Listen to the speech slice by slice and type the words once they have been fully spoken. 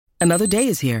Another day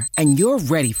is here, and you're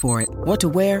ready for it. What to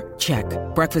wear? Check.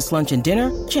 Breakfast, lunch, and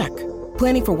dinner? Check.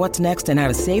 Planning for what's next and how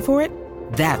to save for it?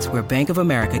 That's where Bank of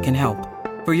America can help.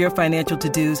 For your financial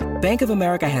to-dos, Bank of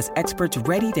America has experts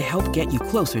ready to help get you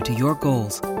closer to your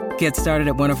goals. Get started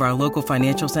at one of our local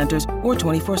financial centers or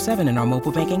 24/7 in our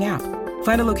mobile banking app.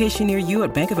 Find a location near you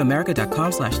at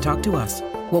bankofamerica.com/talktous.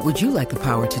 What would you like the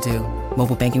power to do?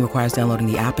 Mobile banking requires downloading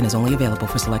the app and is only available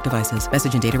for select devices.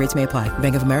 Message and data rates may apply.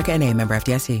 Bank of America N.A., member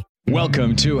FDIC.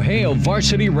 Welcome to Hail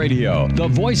Varsity Radio, the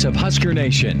voice of Husker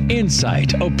Nation.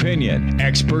 Insight, opinion,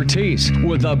 expertise,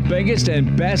 with the biggest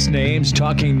and best names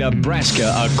talking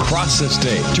Nebraska across the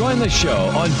state. Join the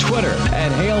show on Twitter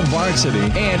at Hail Varsity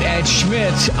and at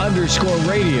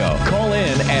Schmitz_radio. Call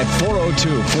in at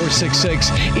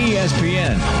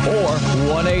 402-466-ESPN or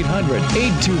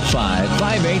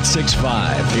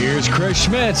 1-800-825-5865. Here's Chris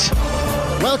Schmitz.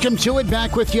 Welcome to it.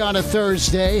 Back with you on a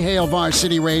Thursday. Hail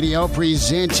Varsity Radio,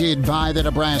 presented by the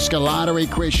Nebraska Lottery.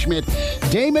 Chris Schmidt,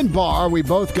 Damon Barr. We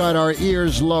both got our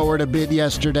ears lowered a bit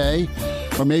yesterday,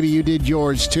 or maybe you did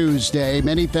yours Tuesday.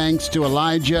 Many thanks to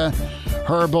Elijah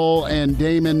Herbal and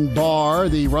Damon Barr,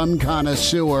 the rum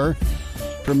connoisseur,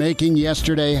 for making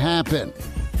yesterday happen.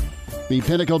 The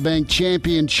Pinnacle Bank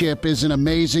Championship is an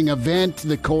amazing event.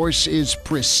 The course is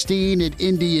pristine at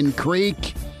Indian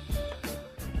Creek.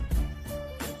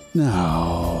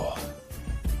 No.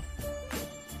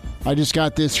 I just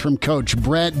got this from Coach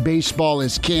Brett. Baseball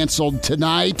is canceled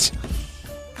tonight.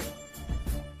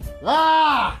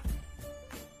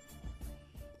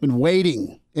 Been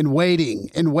waiting and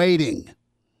waiting and waiting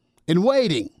and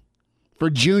waiting for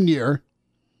Junior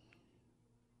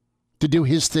to do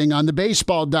his thing on the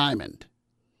baseball diamond.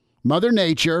 Mother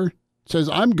Nature says,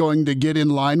 I'm going to get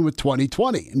in line with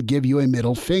 2020 and give you a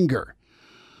middle finger.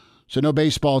 So no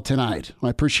baseball tonight. I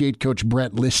appreciate Coach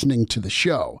Brett listening to the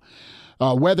show.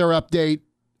 Weather update,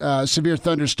 severe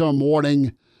thunderstorm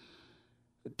warning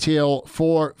till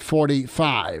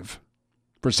 4:45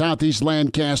 for southeast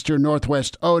Lancaster,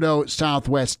 northwest Odo,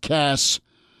 southwest Cass,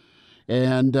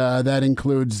 and that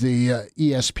includes the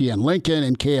ESPN Lincoln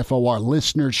and KFOR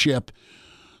listenership.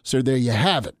 So there you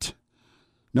have it.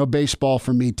 No baseball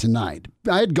for me tonight.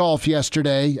 I had golf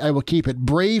yesterday. I will keep it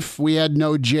brief. We had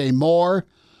no Jay Moore.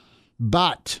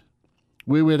 But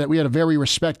we had a very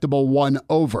respectable one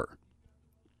over.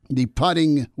 The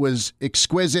putting was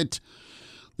exquisite.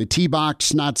 The tee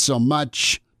box, not so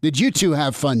much. Did you two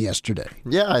have fun yesterday?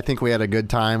 Yeah, I think we had a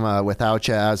good time without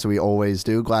you, as we always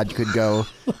do. Glad you could go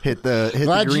hit the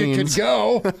Glad the you greens. could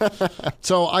go.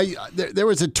 So there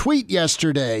was a tweet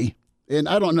yesterday, and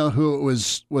I don't know who it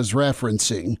was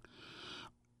referencing.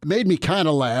 It made me kind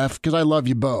of laugh because I love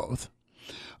you both.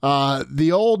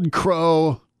 The old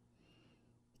crow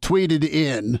tweeted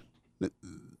in,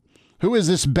 who is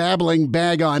this babbling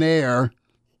bag on air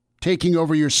taking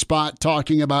over your spot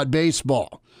talking about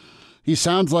baseball? He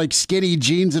sounds like Skinny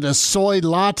Jeans and a soy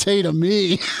latte to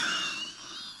me.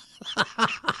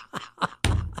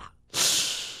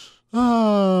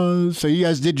 So you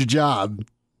guys did your job.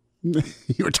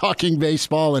 You were talking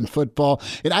baseball and football.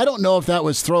 And I don't know if that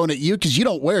was thrown at you because you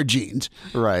don't wear jeans.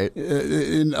 Right.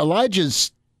 And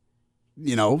Elijah's,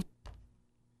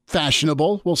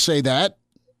 fashionable, we'll say that.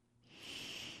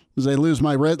 As I lose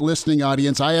my listening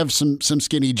audience, I have some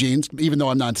skinny jeans, even though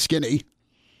I'm not skinny.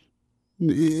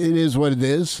 It is what it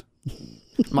is.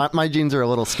 My jeans are a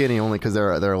little skinny only because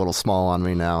they're a little small on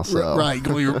me now. So Right,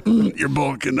 well, you're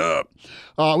bulking up.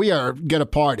 We are going to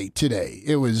party today.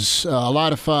 It was a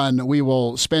lot of fun. We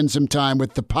will spend some time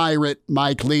with the Pirate,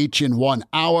 Mike Leach, in 1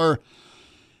 hour.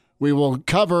 We will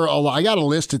cover a lot. I got a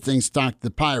list of things to talk to the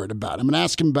Pirate about. I'm going to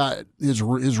ask him about his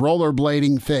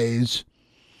rollerblading phase.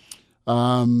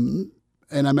 And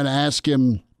I'm going to ask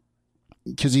him,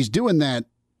 because he's doing that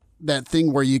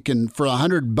thing where you can, for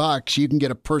 $100, you can get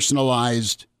a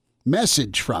personalized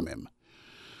message from him.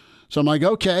 So I'm like,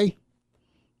 okay,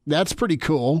 that's pretty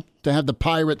cool to have the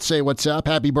Pirate say, what's up?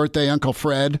 Happy birthday, Uncle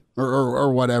Fred,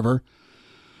 or whatever.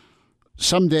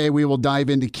 Someday we will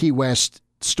dive into Key West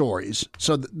stories.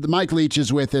 So the Mike Leach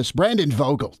is with us. Brandon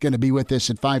Vogel going to be with us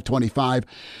at 5:25.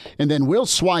 And then Will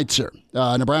Schweitzer,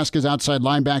 Nebraska's outside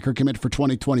linebacker commit for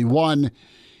 2021.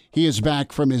 He is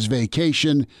back from his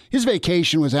vacation. His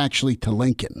vacation was actually to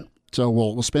Lincoln. So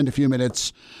we'll spend a few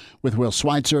minutes with Will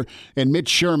Schweitzer. And Mitch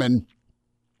Sherman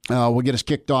will get us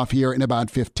kicked off here in about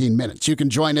 15 minutes. You can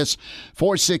join us,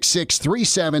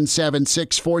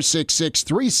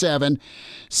 466-3776,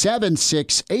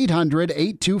 466-3776,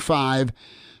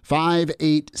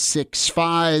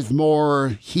 800-825-5865.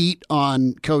 More heat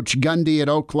on Coach Gundy at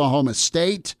Oklahoma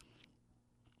State.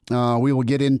 We will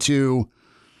get into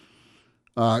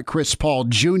Chris Paul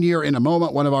Jr. in a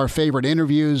moment, one of our favorite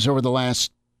interviews over the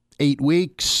last 8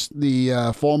 weeks.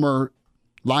 The former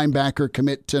linebacker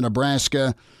commit to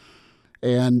Nebraska.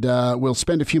 And we'll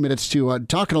spend a few minutes to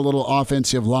talking a little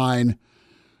offensive line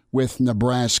with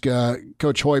Nebraska.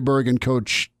 Coach Hoiberg and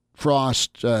Coach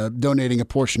Frost donating a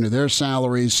portion of their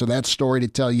salaries. So that story to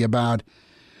tell you about.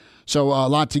 So a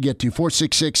lot to get to.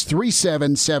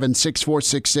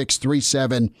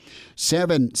 466-3776,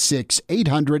 466-3776,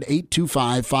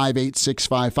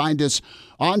 800-825-5865. Find us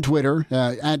on Twitter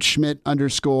at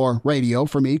Schmidt_radio.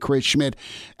 For me, Chris Schmidt,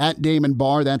 at Damon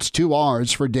Barr. That's 2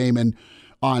 R's for Damon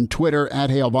on Twitter, at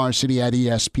Hail Varsity, at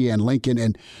ESPN Lincoln.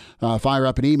 And fire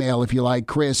up an email if you like,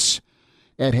 Chris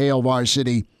at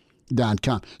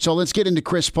HailVarsity.com. So let's get into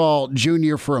Chris Paul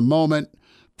Jr. for a moment.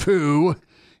 Pooh,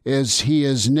 as he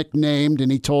is nicknamed,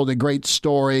 and he told a great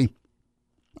story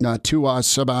to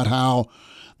us about how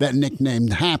that nickname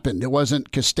happened. It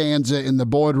wasn't Costanza in the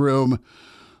boardroom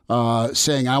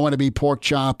saying, I want to be pork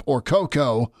chop or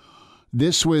Coco.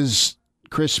 This was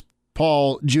Chris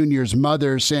Paul Jr.'s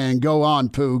mother saying, go on,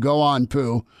 Pooh, go on,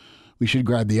 Pooh. We should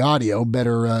grab the audio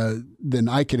better than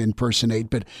I can impersonate,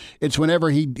 but it's whenever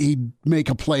he'd make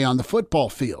a play on the football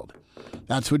field.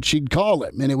 That's what she'd call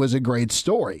him, and it was a great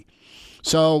story.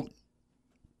 So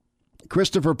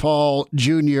Christopher Paul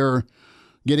Jr.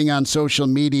 getting on social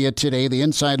media today, the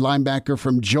inside linebacker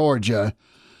from Georgia,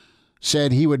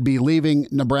 said he would be leaving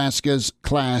Nebraska's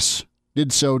class,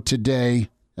 did so today,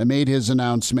 and made his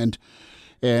announcement.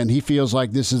 And he feels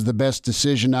like this is the best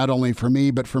decision, not only for me,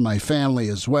 but for my family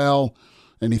as well.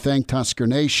 And he thanked Husker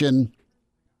Nation.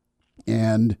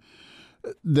 And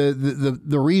the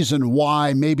reason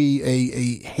why, maybe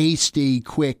a hasty,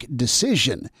 quick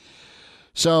decision.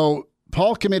 So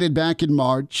Paul committed back in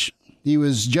March. He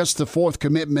was just the 4th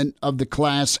commitment of the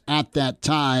class at that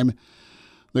time.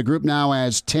 The group now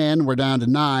has 10. We're down to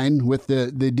 9 with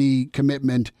the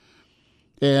decommitment.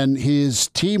 And his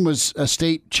team was a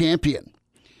state champion.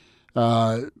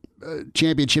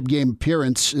 Championship game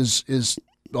appearance is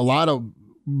a lot of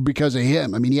because of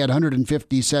him. I mean, he had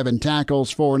 157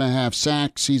 tackles, 4.5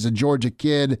 sacks. He's a Georgia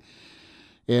kid,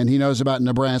 and he knows about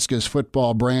Nebraska's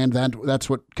football brand. That's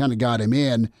what kind of got him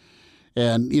in.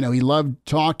 And, he loved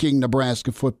talking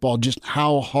Nebraska football, just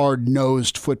how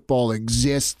hard-nosed football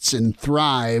exists and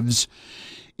thrives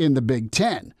in the Big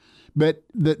Ten. But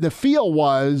the feel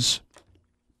was,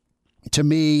 to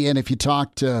me, and if you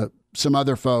talk to some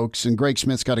other folks, and Greg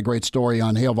Smith's got a great story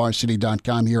on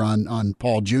HailVarsity.com here on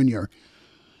Paul Jr.,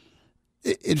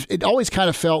 it always kind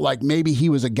of felt like maybe he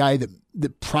was a guy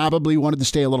that probably wanted to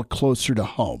stay a little closer to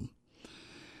home.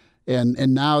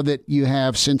 And now that you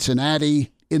have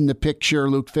Cincinnati in the picture,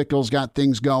 Luke Fickell's got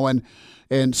things going,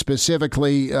 and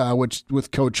specifically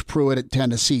with Coach Pruitt at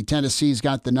Tennessee. Tennessee's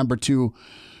got the number 2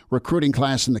 recruiting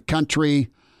class in the country.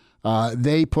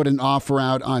 They put an offer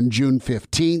out on June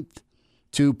 15th.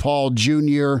 To Paul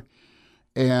Jr.,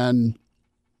 and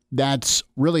that's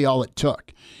really all it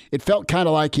took. It felt kind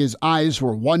of like his eyes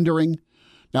were wondering.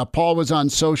 Now, Paul was on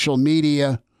social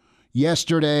media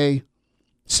yesterday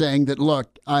saying that,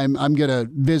 look, I'm going to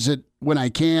visit when I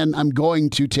can. I'm going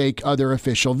to take other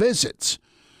official visits.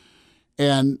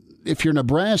 And if you're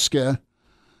Nebraska,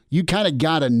 you kind of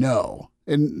got to know,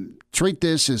 and treat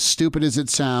this, as stupid as it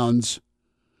sounds,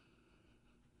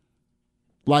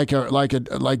 like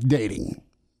dating,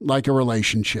 like a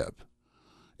relationship.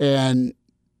 And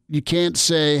you can't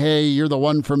say, hey, you're the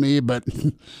one for me, but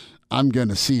I'm going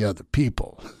to see other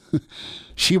people.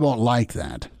 She won't like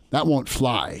that. That won't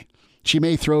fly. She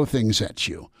may throw things at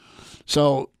you.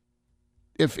 So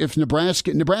if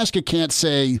Nebraska can't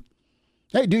say,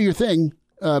 hey, do your thing,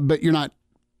 but you're not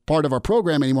part of our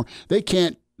program anymore, they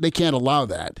can't allow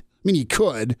that. I mean, you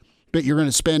could, but you're going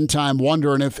to spend time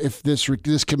wondering if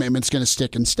this commitment's going to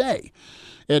stick and stay.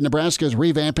 And Nebraska is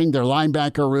revamping their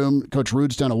linebacker room. Coach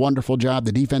Rude's done a wonderful job,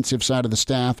 the defensive side of the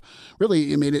staff.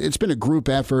 Really, I mean, it's been a group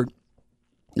effort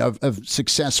of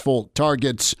successful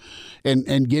targets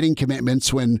and getting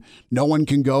commitments when no one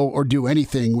can go or do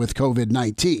anything with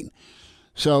COVID-19.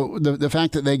 So the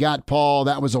fact that they got Paul,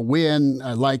 that was a win.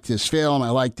 I liked his film. I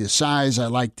liked his size. I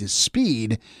liked his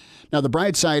speed. Now, the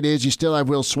bright side is you still have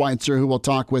Will Schweitzer, who we'll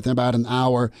talk with in about an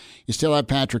hour. You still have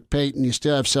Patrick Payton. You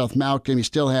still have Seth Malcolm. You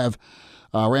still have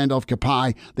Randolph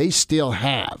Kapai. They still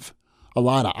have a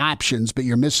lot of options, but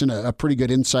you're missing a pretty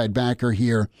good inside backer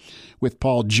here with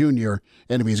Paul Jr.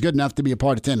 And if he's good enough to be a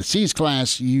part of Tennessee's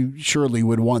class, you surely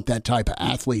would want that type of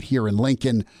athlete here in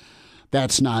Lincoln.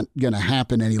 That's not going to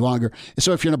happen any longer.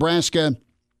 So if you're Nebraska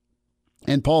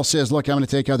and Paul says, look, I'm going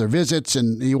to take other visits,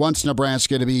 and he wants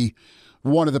Nebraska to be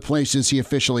one of the places he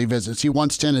officially visits. He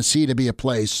wants Tennessee to be a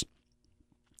place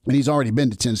And he's already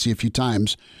been to Tennessee a few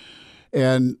times,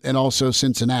 and also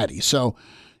Cincinnati. So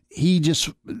he just,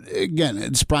 again,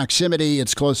 it's proximity.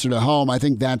 It's closer to home. I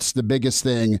think that's the biggest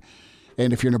thing.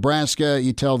 And if you're Nebraska,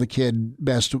 you tell the kid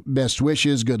best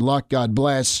wishes, good luck, God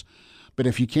bless. But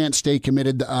if you can't stay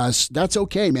committed to us, that's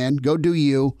okay, man. Go do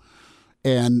you.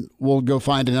 And we'll go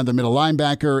find another middle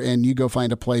linebacker, and you go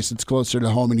find a place that's closer to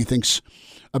home and you think's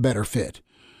a better fit.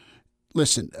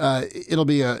 Listen, it'll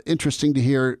be interesting to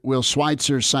hear Will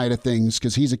Schweitzer's side of things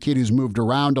because he's a kid who's moved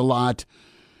around a lot.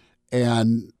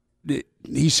 And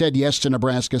he said yes to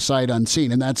Nebraska sight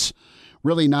unseen, and that's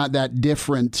really not that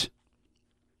different.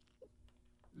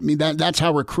 I mean, that's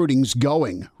how recruiting's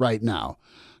going right now.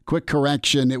 Quick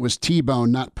correction, it was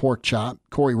T-Bone, not Pork Chop.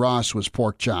 Corey Ross was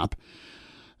Pork Chop.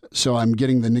 So I'm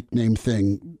getting the nickname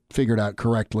thing figured out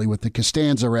correctly with the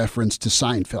Costanza reference to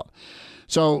Seinfeld.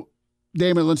 So,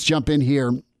 Damon, let's jump in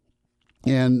here.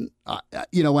 And, when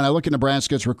I look at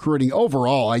Nebraska's recruiting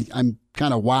overall, I'm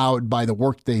kind of wowed by the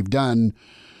work they've done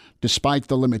despite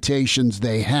the limitations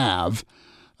they have.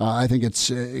 I think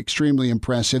it's extremely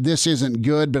impressive. This isn't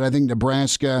good, but I think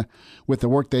Nebraska, with the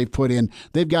work they've put in,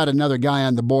 they've got another guy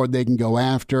on the board they can go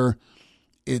after.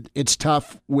 It's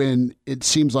tough when it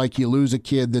seems like you lose a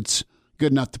kid that's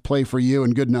good enough to play for you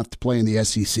and good enough to play in the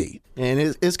SEC.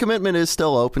 And his commitment is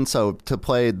still open, so to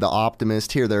play the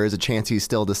optimist here, there is a chance he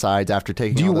still decides after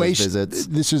taking all those visits.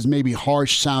 This is maybe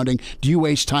harsh sounding. Do you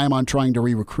waste time on trying to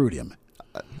re-recruit him?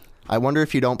 I wonder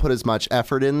if you don't put as much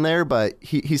effort in there, but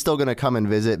he's still going to come and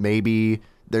visit. Maybe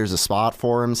there's a spot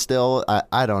for him still.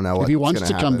 I don't know. If he wants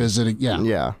to come visit, yeah.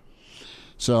 Yeah.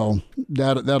 So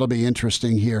that'll be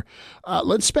interesting here.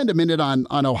 Let's spend a minute on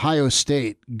Ohio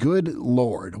State. Good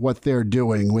Lord, what they're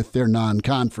doing with their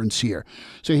non-conference here.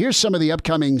 So here's some of the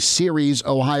upcoming series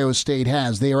Ohio State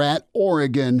has. They are at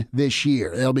Oregon this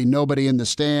year. There'll be nobody in the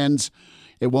stands.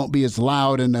 It won't be as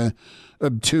loud and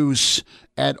obtuse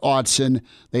at Autzen.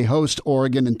 They host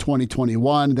Oregon in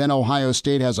 2021. Then Ohio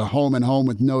State has a home-and-home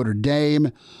with Notre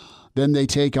Dame. Then they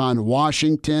take on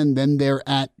Washington. Then they're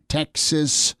at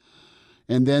Texas.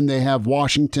 And then they have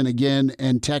Washington again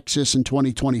and Texas in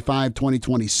 2025,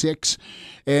 2026.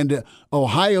 And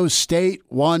Ohio State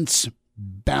wants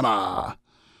Bama.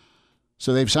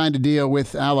 So they've signed a deal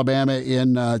with Alabama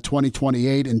in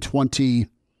 2028 and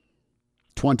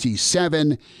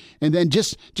 2027. And then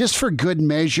just for good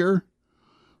measure,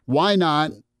 why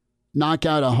not knock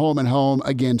out a home-and-home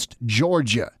against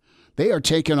Georgia? They are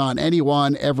taking on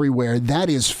anyone, everywhere. That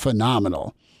is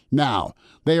phenomenal. Now,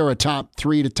 they are a top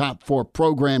 3 to top 4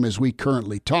 program as we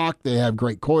currently talk. They have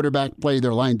great quarterback play.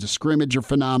 Their lines of scrimmage are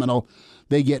phenomenal.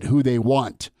 They get who they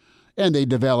want, and they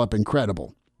develop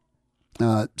incredible.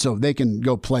 So they can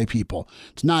go play people.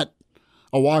 It's not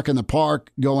a walk in the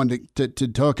park going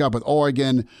to hook up with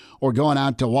Oregon or going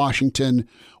out to Washington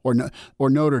or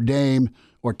Notre Dame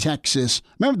or Texas.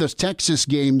 Remember those Texas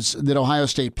games that Ohio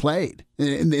State played?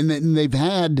 And they've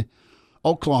had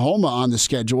Oklahoma on the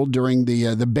schedule during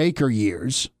the Baker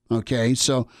years. Okay,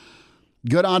 so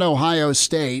good on Ohio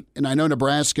State. And I know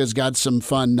Nebraska's got some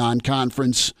fun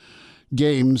non-conference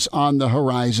games on the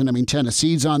horizon. I mean,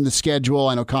 Tennessee's on the schedule.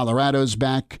 I know Colorado's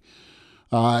back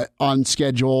on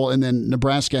schedule. And then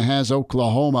Nebraska has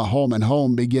Oklahoma home and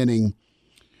home beginning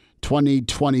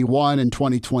 2021 and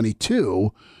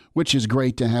 2022, which is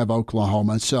great to have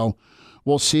Oklahoma. So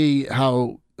we'll see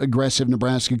how aggressive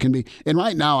Nebraska can be. And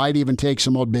right now, I'd even take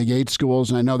some old Big 8 schools,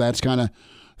 and I know that's kind of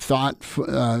thought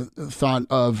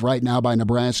of right now by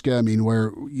Nebraska. I mean,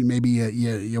 where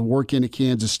you work in a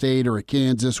Kansas State or a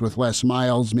Kansas with Les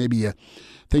Miles. Maybe you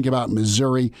think about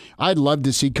Missouri. I'd love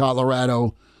to see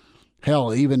Colorado,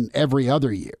 hell, even every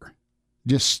other year,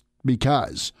 just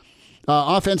because.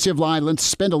 Offensive line, let's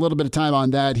spend a little bit of time on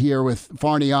that here with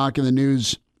Farniok in the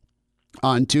news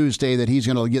on Tuesday that he's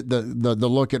going to get the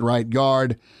look at right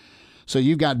guard. So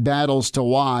you've got battles to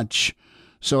watch.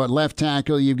 So at left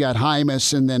tackle, you've got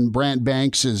Hymas, and then Brant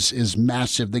Banks is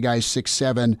massive. The guy's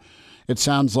 6'7". It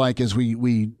sounds like as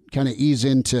we kind of ease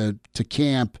into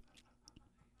camp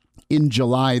in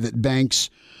July that Banks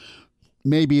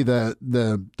may be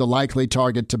the likely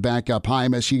target to back up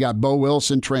Hymas. You got Bo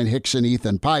Wilson, Trent Hickson,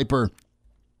 Ethan Piper.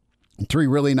 3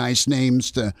 really nice names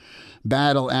to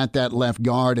battle at that left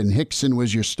guard, and Hickson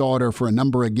was your starter for a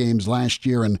number of games last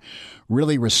year and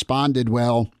really responded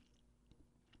well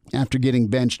after getting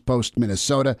benched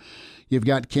post-Minnesota. You've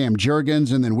got Cam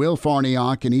Jurgens and then Will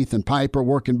Farniok and Ethan Piper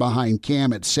working behind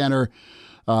Cam at center.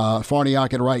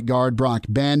 Farniok at right guard, Brock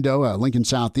Bando, a Lincoln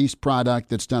Southeast product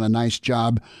that's done a nice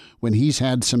job when he's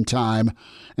had some time.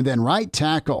 And then right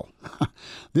tackle.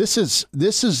 This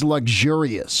is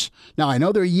luxurious. Now, I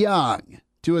know they're young,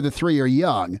 2 of the 3 are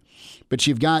young, but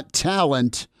you've got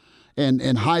talent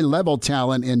and high-level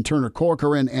talent in Turner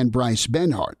Corcoran and Bryce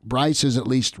Benhart. Bryce is at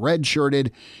least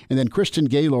redshirted, and then Christian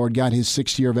Gaylord got his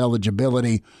 6th year of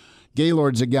eligibility.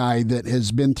 Gaylord's a guy that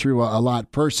has been through a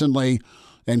lot personally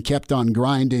and kept on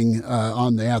grinding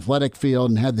on the athletic field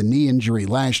and had the knee injury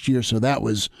last year, so that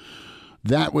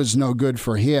was no good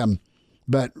for him.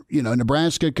 But,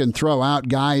 Nebraska can throw out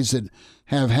guys that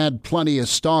have had plenty of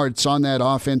starts on that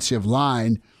offensive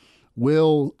line.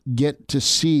 We'll get to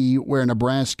see where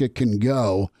Nebraska can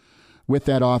go with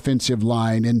that offensive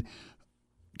line, and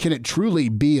can it truly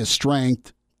be a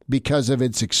strength because of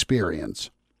its experience?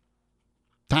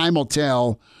 Time will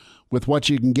tell with what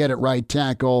you can get at right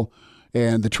tackle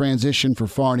and the transition for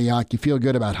Farniok. You feel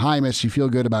good about Hymas, you feel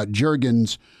good about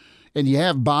Juergens, and you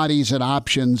have bodies and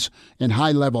options and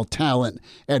high-level talent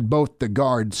at both the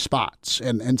guard spots.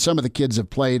 And some of the kids have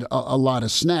played a lot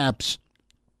of snaps,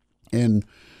 and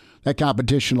that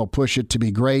competition will push it to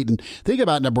be great. And think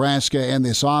about Nebraska and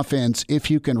this offense.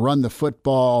 If you can run the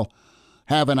football,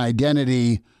 have an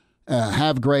identity,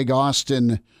 have Greg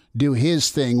Austin do his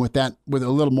thing with a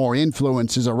little more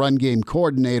influence as a run game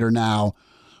coordinator now,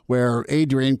 where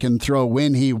Adrian can throw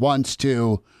when he wants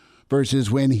to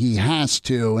versus when he has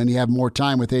to, and you have more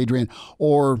time with Adrian.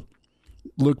 Or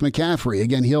Luke McCaffrey.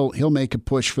 Again, he'll make a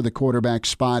push for the quarterback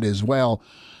spot as well.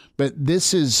 But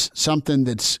this is something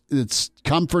that's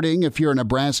comforting if you're a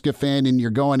Nebraska fan and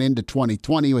you're going into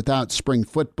 2020 without spring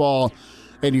football,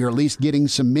 and you're at least getting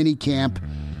some mini camp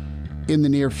in the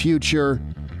near future.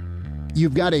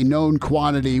 You've got a known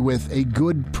quantity with a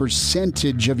good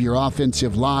percentage of your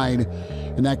offensive line,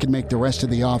 and that can make the rest of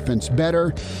the offense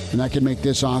better, and that can make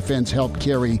this offense help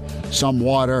carry some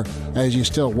water as you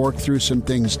still work through some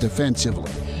things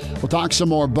defensively. We'll talk some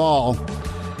more ball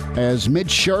as Mitch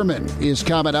Sherman is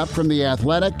coming up from The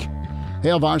Athletic.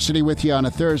 Hail Varsity with you on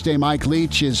a Thursday. Mike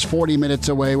Leach is 40 minutes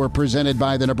away. We're presented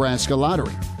by the Nebraska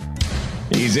Lottery.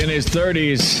 He's in his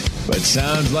 30s, but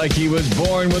sounds like he was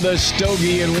born with a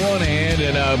stogie in one hand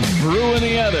and a brew in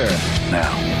the other.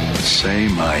 Now, say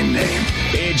my name.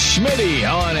 It's Schmitty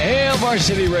on Hail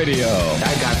Varsity Radio.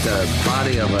 I got the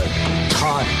body of a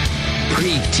taut,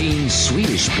 preteen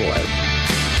Swedish boy.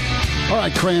 All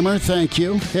right, Kramer, thank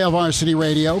you. Hail Varsity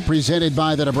Radio, presented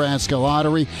by the Nebraska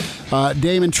Lottery.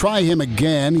 Damon, try him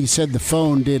again. He said the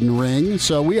phone didn't ring,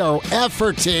 so we are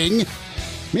efforting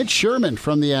Mitch Sherman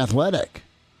from The Athletic.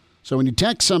 So when you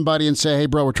text somebody and say, hey,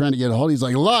 bro, we're trying to get a hold, he's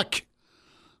like, look,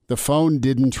 the phone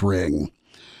didn't ring.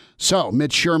 So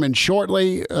Mitch Sherman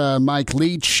shortly, Mike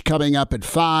Leach coming up at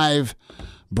 5.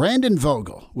 Brandon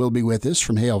Vogel will be with us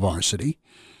from Hail Varsity.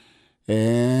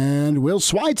 And Will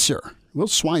Schweitzer. Will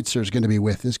Schweitzer is going to be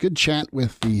with us. Good chat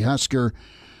with the Husker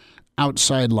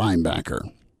outside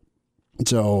linebacker.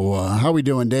 So how are we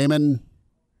doing, Damon?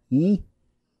 We'll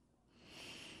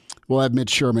have Mitch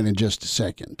Sherman in just a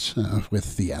second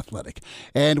with The Athletic.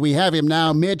 And we have him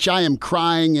now. Mitch, I am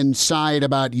crying inside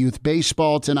about youth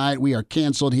baseball tonight. We are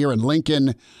canceled here in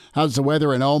Lincoln. How's the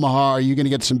weather in Omaha? Are you going to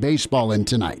get some baseball in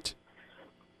tonight?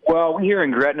 Well, here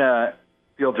in Gretna,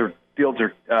 fields are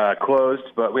closed,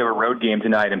 but we have a road game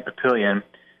tonight in Papillion,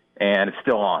 and it's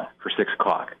still on for 6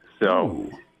 o'clock. So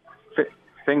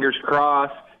fingers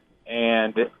crossed,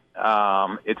 and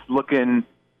it's looking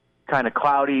kind of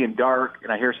cloudy and dark,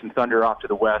 and I hear some thunder off to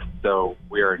the west, so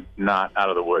we are not out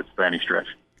of the woods by any stretch.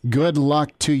 Good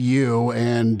luck to you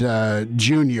and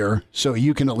Junior, so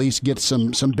you can at least get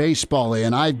some baseball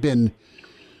in. I've been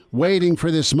waiting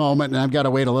for this moment, and I've got to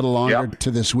wait a little longer to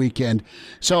this weekend.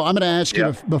 So I'm going to ask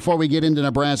you, before we get into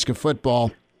Nebraska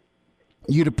football,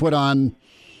 you to put on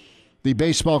the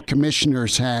baseball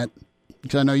commissioner's hat,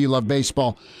 because I know you love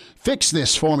baseball. Fix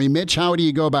this for me, Mitch. How do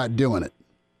you go about doing it?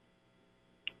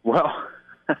 Well,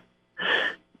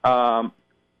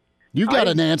 you've got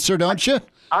an answer, don't you?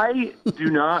 I do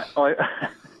not.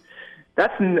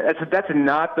 That's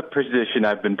not the position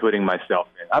I've been putting myself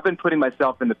in. I've been putting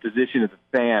myself in the position as a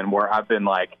fan where I've been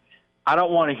like, I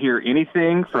don't want to hear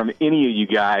anything from any of you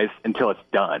guys until it's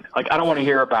done. Like, I don't want to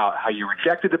hear about how you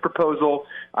rejected the proposal.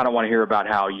 I don't want to hear about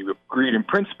how you agreed in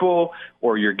principle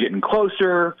or you're getting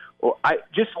closer. Or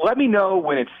just let me know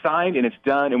when it's signed and it's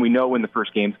done and we know when the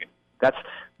first game's going to be.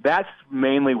 That's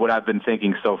mainly what I've been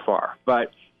thinking so far.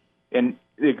 But and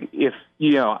if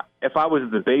I was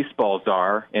the baseball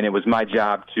czar and it was my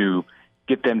job to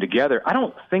get them together, I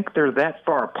don't think they're that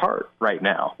far apart right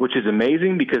now, which is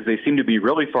amazing because they seem to be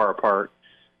really far apart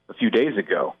a few days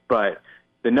ago. But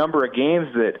the number of games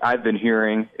that I've been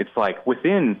hearing, it's like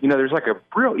within, there's like a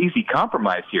real easy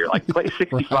compromise here. Like play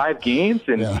 65 right. games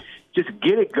and just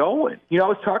get it going. I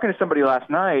was talking to somebody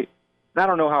last night, and I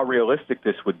don't know how realistic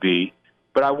this would be,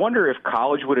 But I wonder if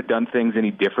college would have done things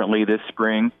any differently this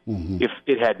spring if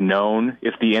it had known,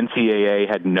 if the NCAA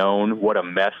had known what a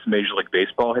mess Major League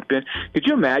Baseball had been. Could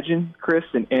you imagine, Chris,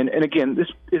 and again, this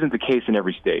isn't the case in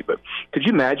every state, but could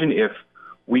you imagine if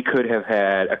we could have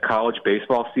had a college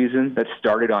baseball season that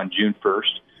started on June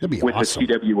 1st with awesome.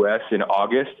 the CWS in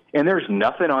August, and there's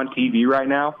nothing on TV right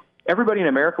now? Everybody in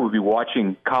America would be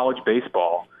watching college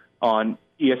baseball on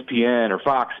ESPN or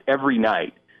Fox every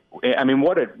night. I mean,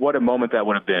 what a moment that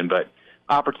would have been, but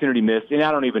opportunity missed. And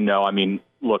I don't even know. I mean,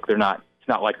 look, it's not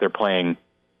like they're playing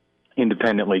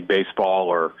independent league baseball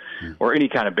or any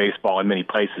kind of baseball in many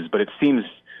places, but it seems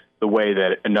the way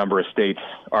that a number of states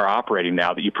are operating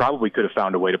now that you probably could have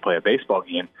found a way to play a baseball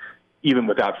game even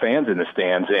without fans in the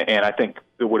stands. And I think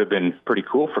it would have been pretty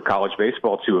cool for college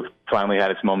baseball to have finally had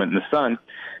its moment in the sun.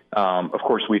 Of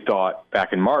course, we thought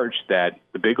back in March that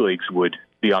the big leagues would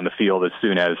be on the field as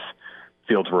soon as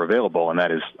fields were available, and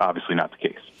that is obviously not the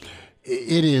case.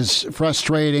 It is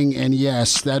frustrating, and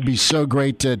yes, that'd be so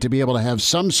great to be able to have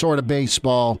some sort of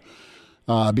baseball,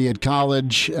 be it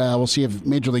college. We'll see if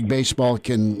Major League Baseball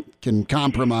can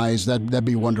compromise. That'd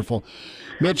be wonderful.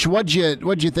 Mitch, what'd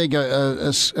you think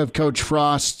of Coach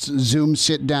Frost's Zoom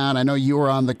sit down? I know you were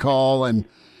on the call, and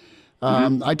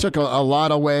I took a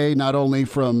lot away, not only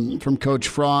from Coach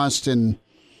Frost and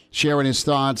sharing his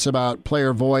thoughts about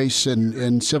player voice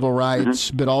and civil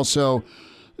rights, but also,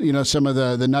 some of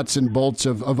the nuts and bolts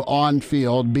of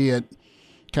on-field, be it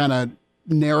kind of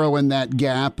narrowing that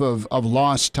gap of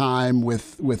lost time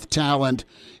with talent,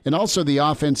 and also the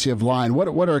offensive line.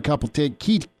 What are a couple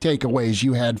key takeaways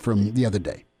you had from the other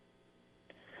day?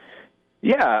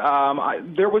 Yeah,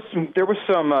 there was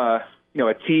some a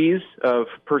tease of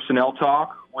personnel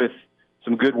talk with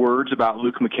some good words about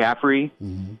Luke McCaffrey,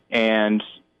 and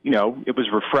it was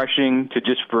refreshing to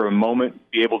just for a moment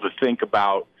be able to think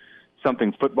about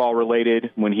something football related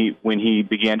when he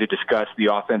began to discuss the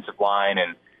offensive line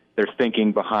and their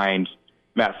thinking behind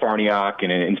Matt Farniok,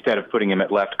 and instead of putting him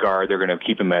at left guard, they're going to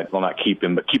keep him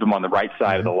keep him on the right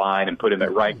side of the line and put him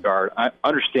at right guard. I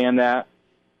understand that.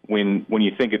 When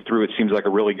you think it through, it seems like a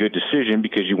really good decision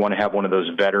because you want to have one of those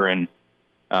veteran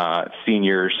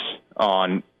seniors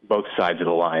on both sides of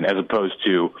the line, as opposed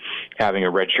to having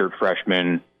a redshirt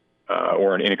freshman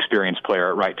or an inexperienced player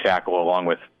at right tackle along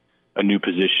with a new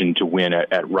position to win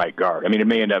at right guard. I mean, it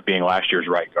may end up being last year's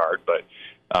right guard, but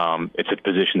it's a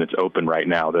position that's open right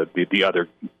now, the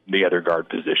other guard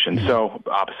position. So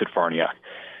opposite Farniok.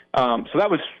 So that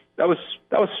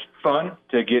was fun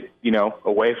to get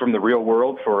away from the real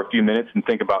world for a few minutes and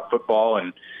think about football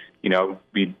and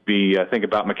think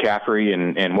about McCaffrey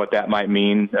and what that might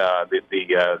mean.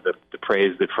 The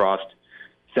praise that Frost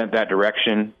sent that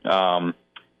direction.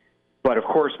 But of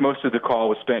course, most of the call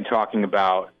was spent talking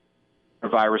about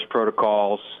virus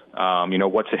protocols,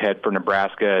 what's ahead for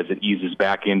Nebraska as it eases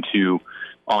back into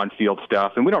on-field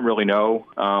stuff. And we don't really know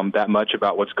that much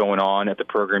about what's going on at the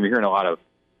program. You're hearing a lot of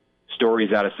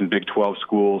stories out of some Big 12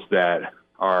 schools that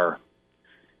are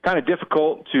kind of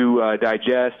difficult to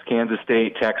digest. Kansas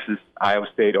State, Texas, Iowa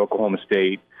State, Oklahoma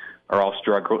State are all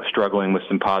struggling with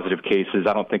some positive cases.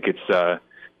 I don't think it's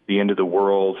the end of the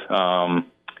world.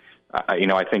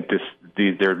 I think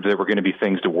there were going to be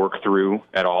things to work through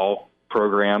at all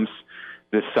programs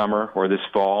this summer or this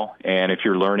fall. And if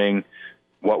you're learning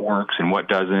what works and what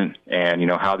doesn't, and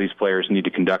how these players need to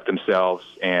conduct themselves,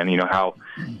 and how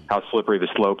slippery the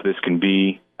slope this can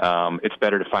be, it's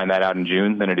better to find that out in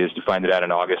June than it is to find it out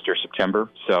in August or September.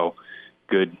 So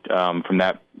good from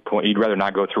that point. You'd rather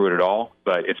not go through it at all,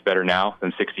 but it's better now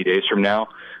than 60 days from now.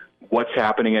 What's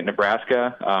happening at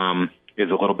Nebraska is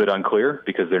a little bit unclear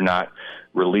because they're not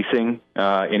releasing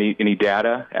any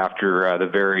data after the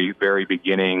very, very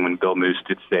beginning when Bill Moose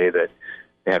did say that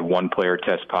they had one player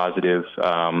test positive.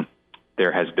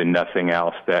 There has been nothing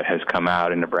else that has come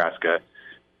out in Nebraska,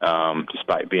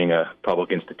 despite being a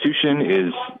public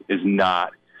institution, is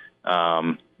not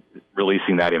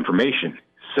releasing that information.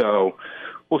 So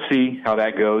we'll see how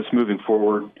that goes moving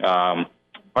forward.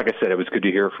 Like I said, it was good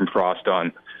to hear from Frost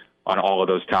on all of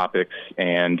those topics,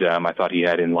 and I thought he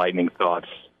had enlightening thoughts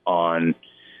on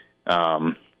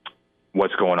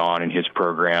what's going on in his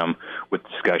program with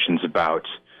discussions about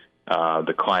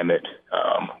the climate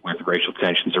with racial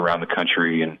tensions around the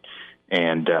country,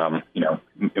 and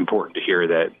important to hear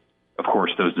that, of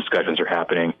course, those discussions are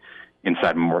happening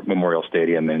inside Memorial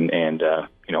Stadium and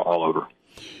all over.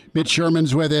 Mitch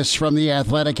Sherman's with us from The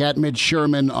Athletic, at Mitch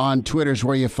Sherman on Twitter is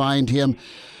where you find him.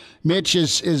 Mitch,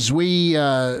 as we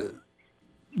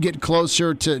get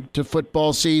closer to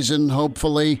football season,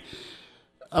 hopefully,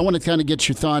 I want to kind of get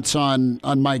your thoughts on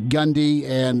Mike Gundy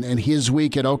and his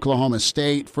week at Oklahoma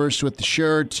State. First with the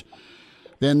shirt,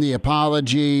 then the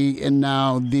apology, and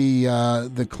now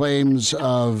the claims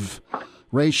of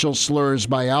racial slurs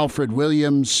by Alfred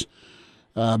Williams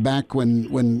back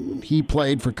when he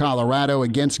played for Colorado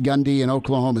against Gundy in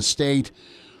Oklahoma State.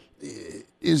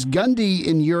 Is Gundy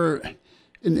in your,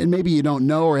 and maybe you don't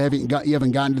know or you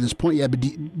haven't gotten to this point yet, but do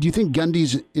you think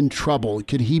Gundy's in trouble?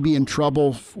 Could he be in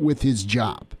trouble with his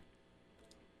job?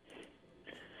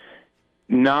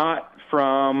 Not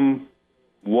from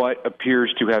what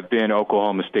appears to have been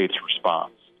Oklahoma State's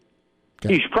response.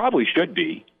 Okay. He probably should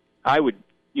be. I would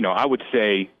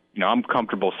say, I'm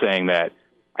comfortable saying that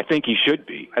I think he should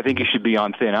be. I think he should be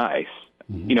on thin ice.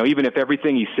 Mm-hmm. Even if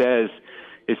everything he says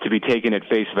is to be taken at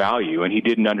face value and he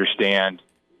didn't understand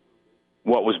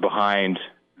what was behind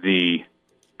the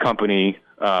company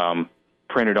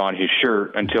printed on his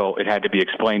shirt until it had to be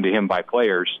explained to him by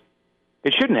players.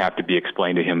 It shouldn't have to be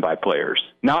explained to him by players.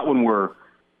 Not when we're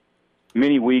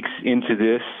many weeks into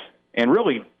this, and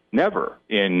really never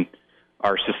in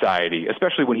our society,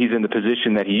 especially when he's in the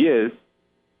position that he is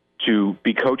to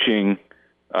be coaching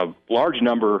a large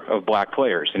number of black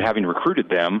players and having recruited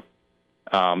them.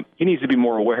 He needs to be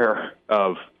more aware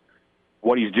of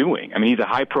what he's doing. I mean, he's a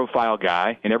high-profile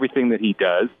guy, and everything that he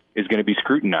does is going to be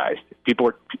scrutinized.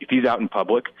 If he's out in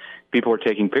public, people are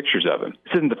taking pictures of him.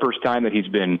 This isn't the first time that he's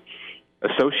been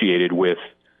associated with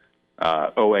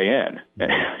OAN,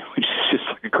 which is just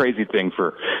like a crazy thing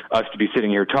for us to be sitting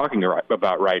here talking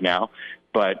about right now,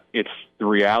 but it's the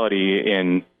reality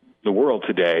in the world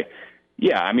today.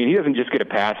 Yeah, I mean, he doesn't just get a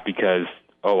pass because,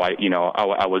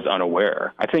 I was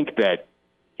unaware. I think that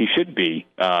he should be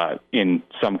in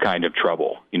some kind of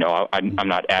trouble. I'm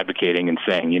not advocating and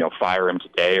saying, fire him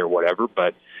today or whatever,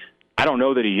 but I don't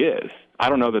know that he is. I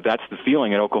don't know that that's the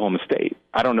feeling at Oklahoma State.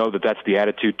 I don't know that that's the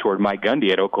attitude toward Mike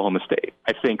Gundy at Oklahoma State.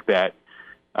 I think that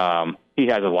he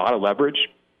has a lot of leverage,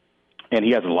 and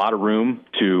he has a lot of room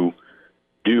to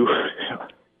do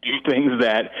things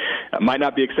that might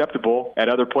not be acceptable at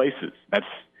other places. That's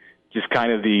just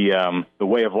kind of the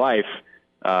way of life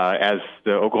as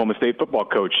the Oklahoma State football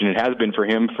coach, and it has been for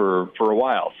him for a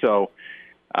while. So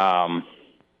I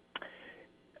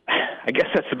guess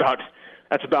that's about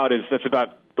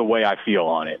the way I feel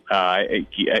on it.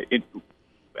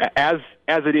 As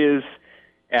it is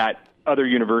at other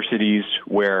universities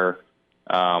where,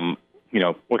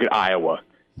 look at Iowa.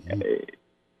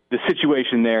 The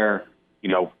situation there,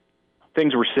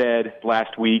 things were said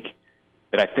last week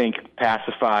that I think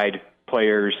pacified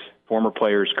players, former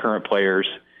players, current players,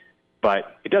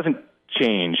 but it doesn't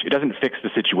change. It doesn't fix the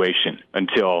situation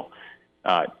until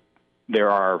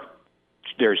there's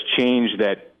change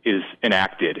that is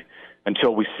enacted,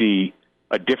 until we see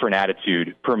a different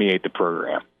attitude permeate the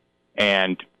program.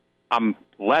 And I'm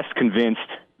less convinced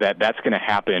that that's going to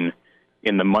happen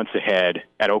in the months ahead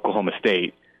at Oklahoma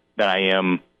State than I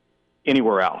am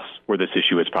anywhere else where this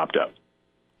issue has popped up.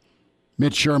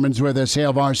 Mitch Sherman's with us,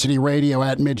 Hail Varsity Radio,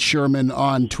 at Mitch Sherman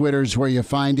on Twitter's where you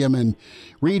find him, and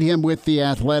read him with The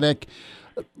Athletic.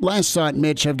 Last thought,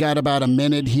 Mitch, I've got about a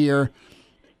minute here.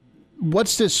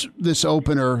 What's this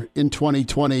opener in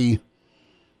 2020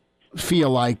 feel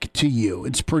like to you?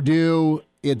 It's Purdue,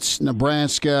 it's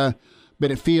Nebraska,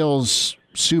 but it feels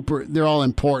super. They're all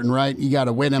important, right? You got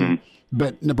to win them. Mm-hmm.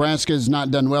 But Nebraska's not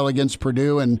done well against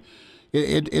Purdue, and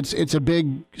it's a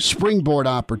big springboard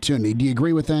opportunity. Do you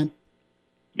agree with that?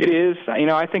 It is.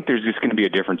 I think there's just going to be a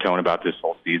different tone about this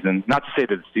whole season. Not to say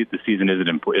that the season isn't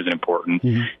important.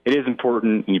 Mm-hmm. It is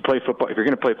important. And you play football. If you're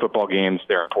going to play football games,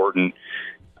 they're important.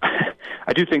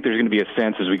 I do think there's going to be a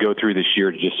sense as we go through this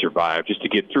year to just survive, just to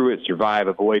get through it, survive,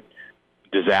 avoid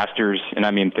disasters, and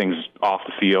I mean things off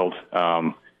the field,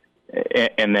 and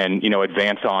then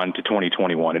advance on to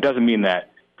 2021. It doesn't mean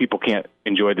that people can't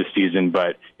enjoy this season,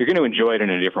 but you're going to enjoy it in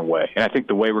a different way. And I think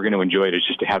the way we're going to enjoy it is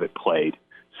just to have it played.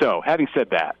 So, having said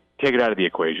that, take it out of the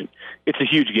equation. It's a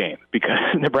huge game because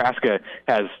Nebraska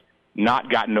has not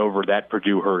gotten over that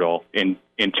Purdue hurdle in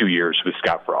 2 years with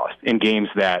Scott Frost in games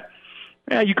that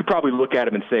you could probably look at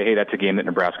them and say, hey, that's a game that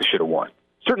Nebraska should have won.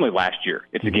 Certainly last year,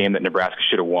 it's a game that Nebraska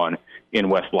should have won in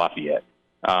West Lafayette,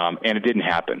 and it didn't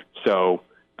happen. So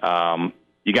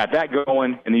you got that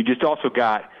going, and you just also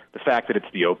got the fact that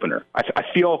it's the opener. I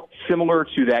feel similar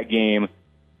to that game.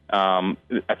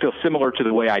 I feel similar to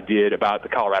the way I did about the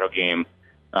Colorado game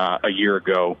a year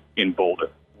ago in Boulder,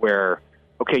 where,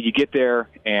 okay, you get there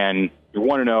and you're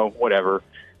 1-0, whatever.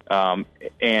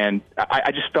 And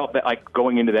I just felt that, like,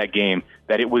 going into that game,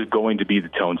 that it was going to be the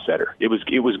tone setter. It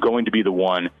was going to be the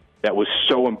one that was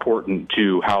so important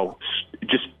to how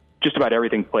just about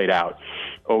everything played out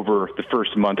over the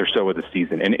first month or so of the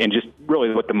season, and just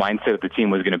really what the mindset of the team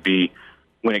was going to be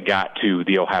when it got to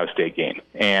the Ohio State game.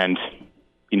 And,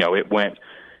 it went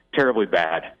terribly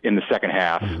bad in the second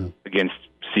half against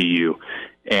CU.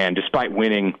 And despite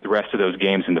winning the rest of those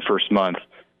games in the first month,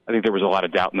 I think there was a lot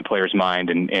of doubt in the players' mind,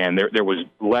 and there was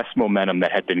less momentum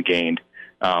that had been gained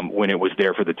when it was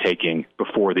there for the taking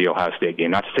before the Ohio State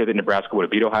game. Not to say that Nebraska would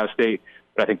have beat Ohio State,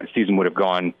 but I think the season would have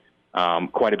gone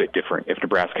quite a bit different if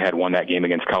Nebraska had won that game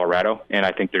against Colorado. And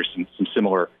I think there's some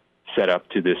similar setup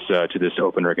to this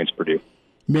opener against Purdue.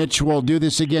 Mitch, we'll do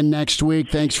this again next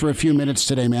week. Thanks for a few minutes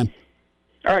today, man.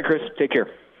 All right, Chris. Take care.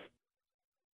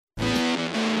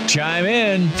 Chime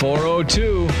in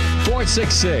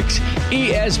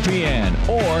 402-466-ESPN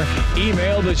or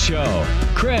email the show,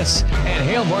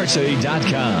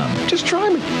 Chris@HailVarsity.com. Just try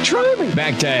me. Try me.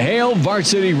 Back to Hail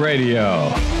Varsity Radio.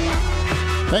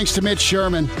 Thanks to Mitch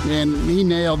Sherman, and he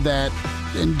nailed that.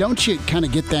 And don't you kind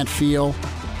of get that feel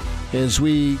as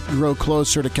we grow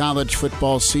closer to college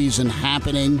football season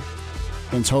happening?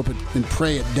 Let's hope it and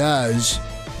pray it does.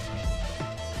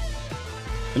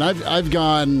 And I've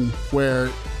gone where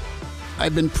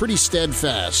I've been pretty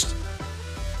steadfast,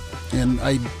 and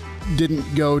I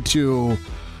didn't go to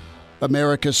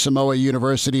America Samoa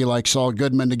University like Saul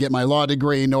Goodman to get my law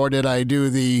degree, nor did I do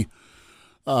the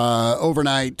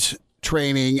overnight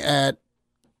training at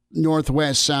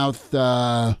Northwest South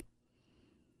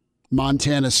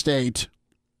Montana State.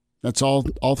 That's all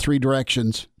three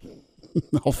directions,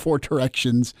 all four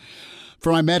directions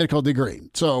for my medical degree.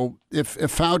 So if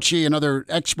Fauci and other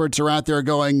experts are out there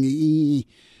going,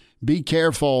 be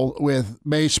careful with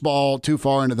baseball too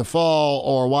far into the fall,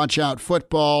 or watch out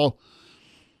football,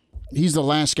 he's the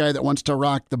last guy that wants to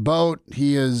rock the boat.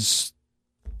 He is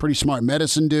a pretty smart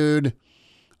medicine dude.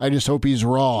 I just hope he's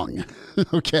wrong,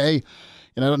 okay?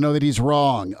 And I don't know that he's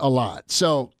wrong a lot.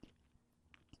 So,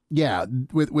 yeah,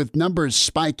 with numbers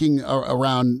spiking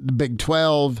around the Big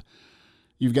 12,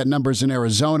 you've got numbers in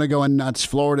Arizona going nuts.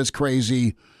 Florida's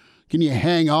crazy. Can you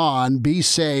hang on, be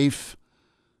safe,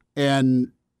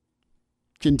 and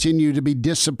continue to be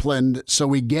disciplined so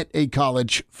we get a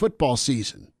college football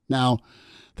season? Now,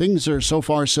 things are so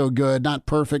far so good. Not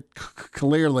perfect,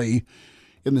 clearly,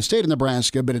 in the state of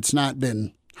Nebraska, but it's not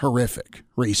been horrific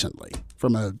recently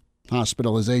from a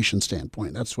hospitalization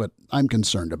standpoint. That's what I'm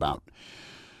concerned about.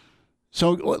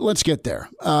 So let's get there.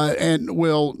 And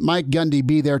will Mike Gundy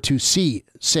be there to see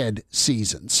said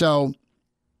season? So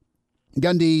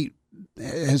Gundy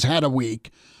has had a week.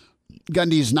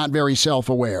 Gundy's not very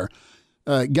self-aware.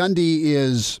 Gundy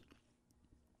is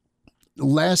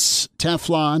less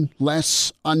Teflon,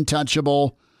 less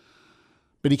untouchable,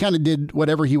 but he kind of did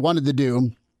whatever he wanted to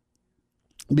do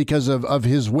because of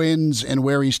his wins and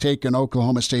where he's taken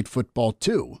Oklahoma State football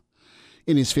to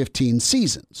in his 15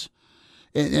 seasons.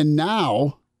 And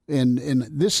now, and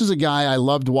this is a guy I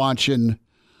loved watching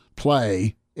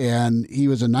play, and he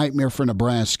was a nightmare for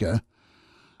Nebraska.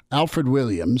 Alfred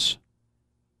Williams,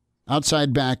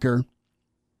 outside backer,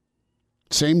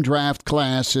 same draft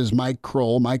class as Mike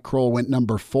Kroll. Mike Kroll went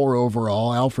number 4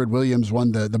 overall. Alfred Williams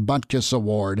won the Butkus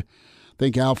Award. I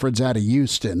think Alfred's out of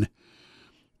Houston.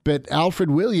 But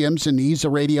Alfred Williams, and he's a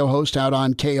radio host out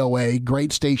on KOA,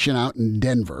 great station out in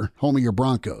Denver, home of your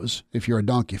Broncos, if you're a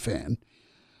Donkey fan.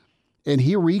 And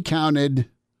he recounted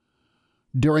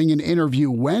during an interview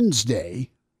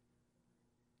Wednesday,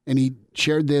 and he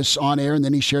shared this on air, and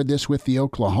then he shared this with the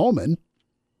Oklahoman,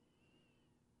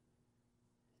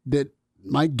 that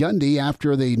Mike Gundy,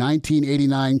 after the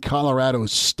 1989 Colorado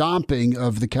stomping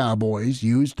of the Cowboys,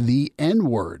 used the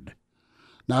N-word,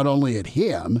 not only at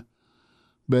him,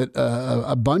 but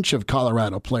a bunch of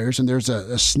Colorado players. And there's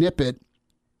a snippet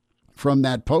from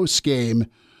that post game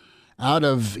out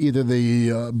of either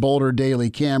the Boulder Daily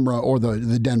Camera or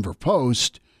the Denver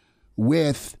Post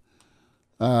with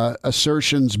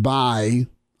assertions by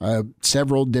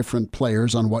several different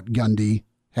players on what Gundy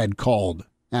had called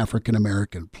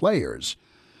African-American players.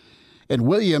 And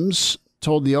Williams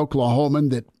told the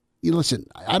Oklahoman that, listen,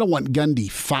 I don't want Gundy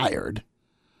fired.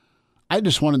 I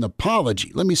just want an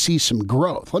apology. Let me see some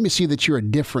growth. Let me see that you're a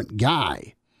different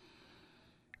guy.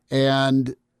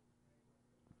 And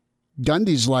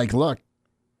Gundy's like, look,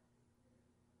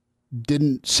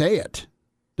 didn't say it.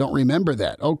 Don't remember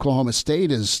that. Oklahoma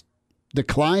State has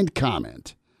declined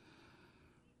comment.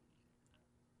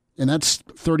 And that's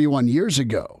 31 years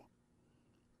ago.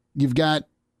 You've got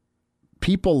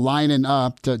people lining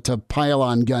up to pile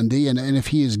on Gundy, and if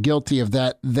he is guilty of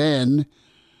that then,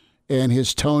 and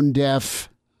his tone-deaf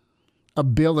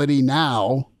ability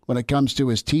now when it comes to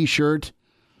his T-shirt,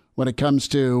 when it comes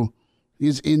to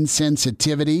his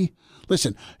insensitivity.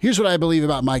 Listen, here's what I believe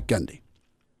about Mike Gundy.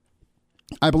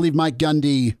 I believe Mike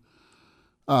Gundy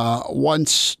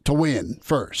wants to win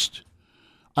first.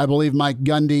 I believe Mike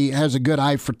Gundy has a good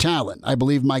eye for talent. I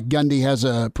believe Mike Gundy has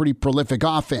a pretty prolific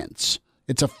offense.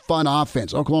 It's a fun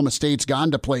offense. Oklahoma State's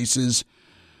gone to places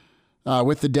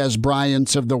with the Des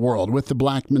Bryants of the world, with the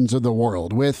Blackmans of the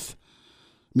world,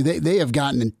 they have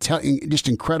gotten just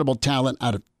incredible talent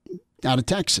out of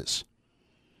Texas.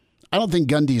 I don't think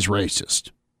Gundy's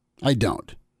racist. I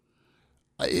don't.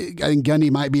 I think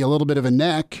Gundy might be a little bit of a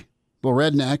little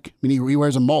redneck. I mean, he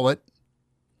wears a mullet.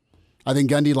 I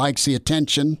think Gundy likes the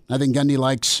attention. I think Gundy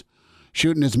likes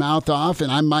shooting his mouth off,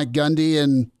 and I'm Mike Gundy,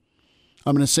 and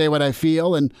I'm going to say what I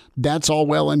feel, and that's all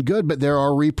well and good, but there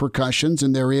are repercussions,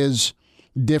 and there is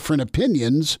different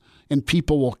opinions, and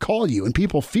people will call you, and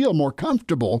people feel more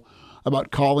comfortable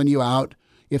about calling you out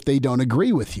if they don't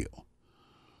agree with you.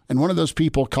 And one of those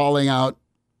people calling out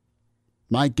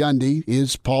Mike Gundy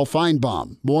is Paul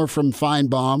Feinbaum. More from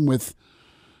Feinbaum with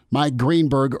Mike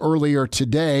Greenberg earlier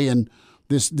today, and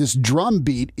this drum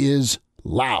beat is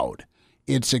loud.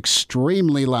 It's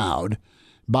extremely loud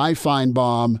by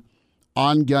Feinbaum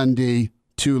on Gundy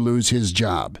to lose his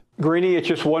job. Greeny, it's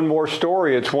just one more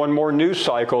story. It's one more news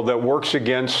cycle that works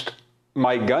against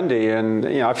Mike Gundy. And,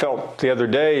 I felt the other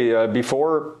day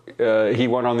before he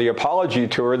went on the apology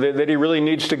tour that he really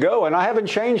needs to go. And I haven't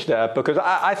changed that because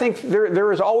I think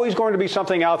there is always going to be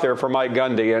something out there for Mike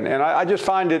Gundy. And I just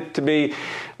find it to be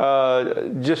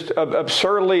just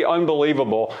absurdly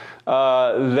unbelievable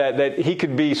that he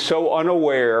could be so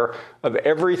unaware of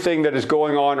everything that is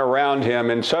going on around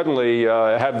him and suddenly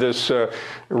have this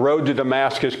road to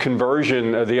Damascus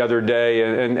conversion the other day.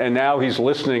 And now he's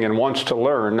listening and wants to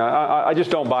learn. I just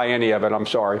don't buy any of it. I'm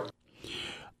sorry.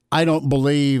 I don't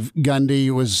believe Gundy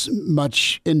was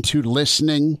much into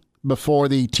listening before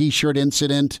the T-shirt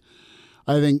incident.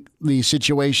 I think the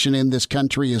situation in this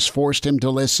country has forced him to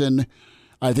listen.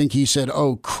 I think he said,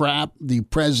 "Oh, crap, the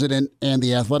president and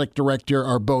the athletic director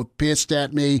are both pissed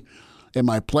at me, and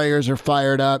my players are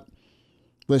fired up."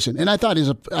 Listen, and I thought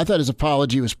his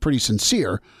apology was pretty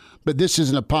sincere, but this is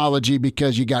an apology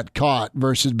because you got caught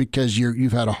versus because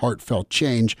you've had a heartfelt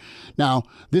change. Now,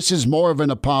 this is more of an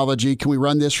apology. Can we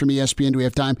run this from ESPN? Do we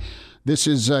have time? This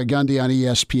is Gundy on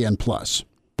ESPN+.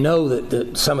 I know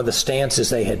that some of the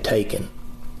stances they had taken,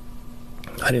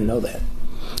 I didn't know that.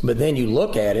 But then you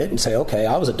look at it and say, okay,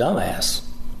 I was a dumbass.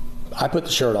 I put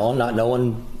the shirt on not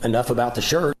knowing enough about the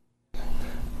shirt.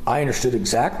 I understood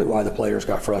exactly why the players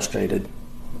got frustrated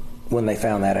when they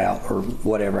found that out or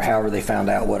whatever, however they found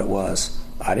out what it was.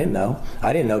 I didn't know.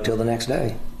 I didn't know till the next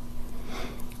day.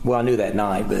 Well, I knew that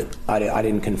night, but I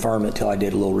didn't confirm it till I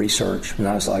did a little research. And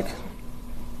I was like,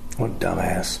 what a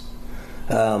dumbass.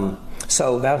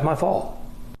 So that was my fault.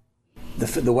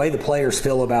 The way the players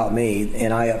feel about me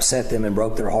and I upset them and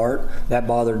broke their heart, that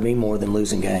bothered me more than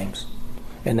losing games.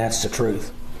 And that's the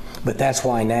truth. But that's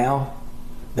why now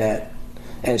that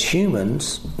as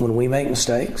humans, when we make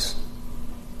mistakes,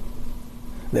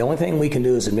 the only thing we can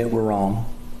do is admit we're wrong,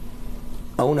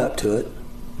 own up to it,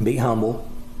 be humble,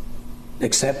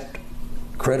 accept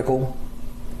critical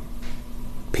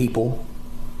people,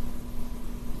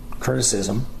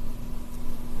 criticism,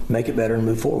 make it better and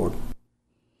move forward.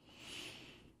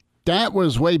 That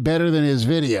was way better than his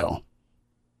video.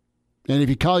 And if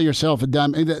you call yourself a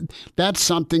dumb, that's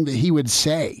something that he would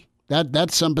say.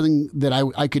 That's something that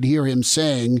I could hear him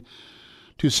saying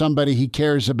to somebody he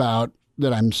cares about,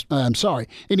 that I'm sorry.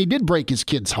 And he did break his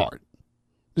kid's heart.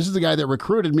 This is the guy that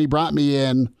recruited me, brought me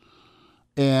in,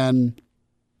 and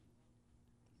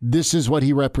this is what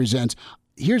he represents.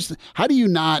 How do you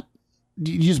not,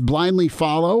 do you just blindly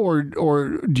follow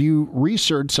or do you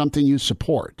research something you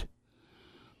support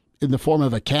in the form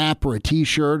of a cap or a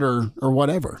T-shirt or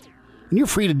whatever? And you're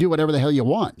free to do whatever the hell you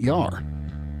want. You are.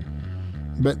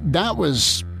 But that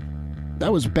was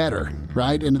better,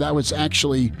 right? And that was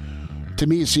actually, to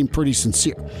me, it seemed pretty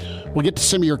sincere. We'll get to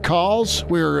some of your calls.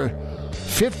 We're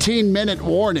 15-minute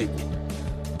warning.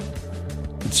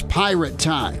 It's Pirate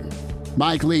time.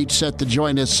 Mike Leach set to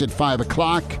join us at 5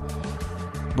 o'clock.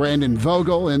 Brandon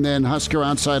Vogel, and then Husker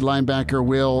outside linebacker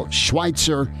Will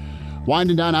Schweitzer.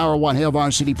 Winding down Hour 1, Hail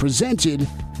Varsity, presented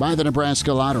by the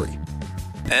Nebraska Lottery.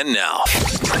 And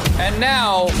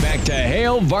now, back to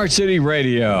Hail Varsity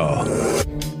Radio.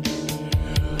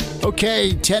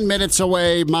 Okay, 10 minutes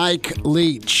away, Mike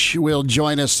Leach will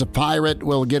join us, the Pirate.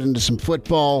 We'll get into some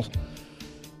football,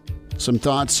 some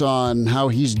thoughts on how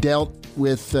he's dealt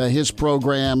with his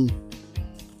program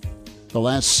the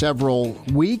last several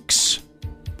weeks.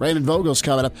 Brandon Vogel's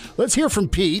coming up. Let's hear from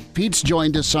Pete. Pete's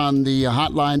joined us on the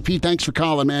hotline. Pete, thanks for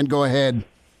calling, man. Go ahead.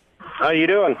 How you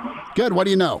doing? Good. What do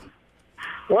you know?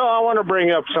 Well, I want to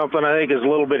bring up something I think is a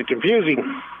little bit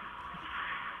confusing.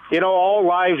 All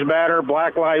lives matter,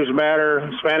 Black lives matter,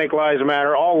 Hispanic lives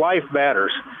matter, all life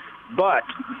matters. But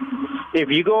if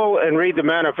you go and read the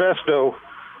manifesto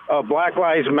of Black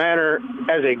Lives Matter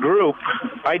as a group,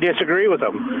 I disagree with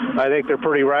them. I think they're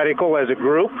pretty radical as a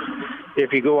group.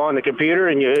 If you go on the computer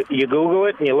and you Google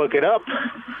it and you look it up.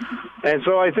 And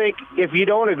so I think if you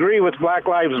don't agree with Black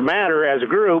Lives Matter as a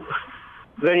group,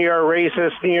 then you're a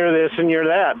racist and you're this and you're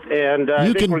that. And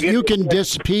you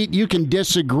can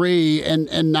disagree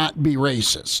and not be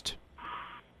racist.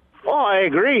 Oh, I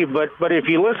agree, but if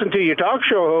you listen to your talk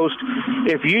show host,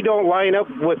 if you don't line up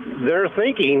with their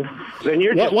thinking, then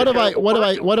you're just what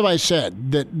have I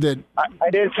said that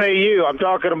I didn't say you. I'm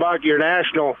talking about your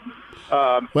national.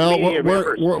 Well,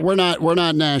 we're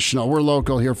not national. We're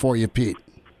local here for you, Pete.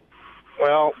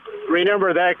 Well,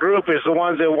 remember that group is the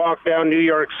ones that walked down New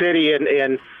York City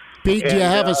and Pete, do you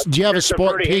have a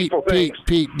sport? Pete,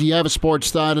 do you have a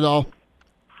sports thought at all?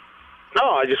 No,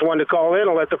 I just wanted to call in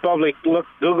and let the public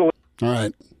Google it. All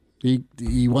right.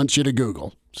 He wants you to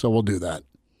Google, so we'll do that.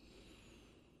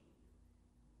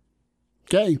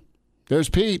 Okay. There's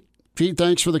Pete. Pete,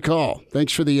 thanks for the call.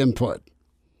 Thanks for the input.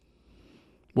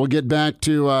 We'll get back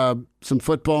to some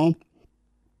football.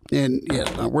 And,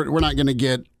 we're not going to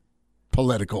get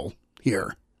political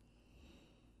here.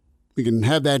 We can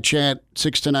have that chat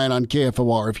 6 to 9 on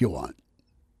KFOR if you want.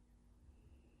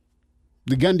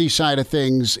 The Gundy side of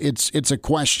things, it's a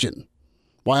question.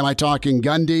 Why am I talking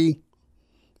Gundy?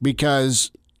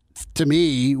 Because to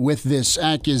me, with this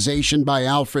accusation by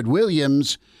Alfred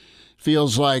Williams,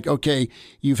 feels like, okay,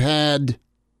 you've had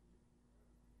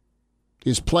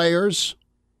his players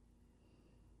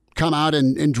come out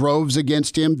in droves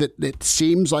against him, that it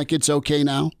seems like it's okay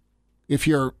now. If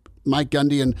you're Mike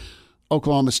Gundy in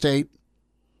Oklahoma State,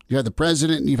 you had the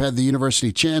president, and you've had the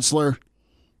university chancellor,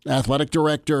 athletic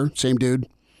director, same dude.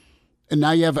 And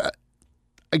now you have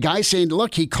a guy saying,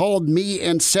 look, he called me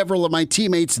and several of my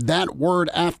teammates that word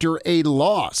after a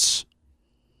loss.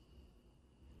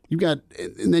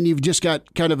 And then you've just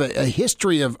got kind of a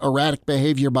history of erratic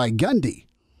behavior by Gundy.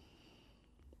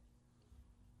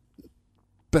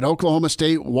 But Oklahoma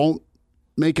State won't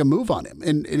make a move on him.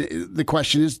 And the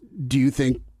question is, do you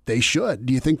think they should?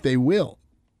 Do you think they will?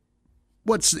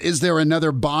 Is there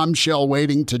another bombshell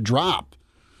waiting to drop?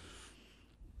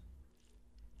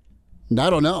 I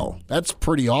don't know. That's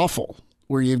pretty awful,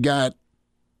 where you've got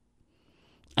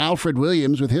Alfred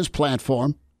Williams with his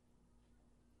platform,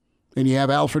 and you have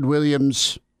Alfred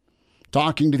Williams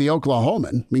talking to the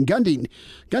Oklahoman. I mean,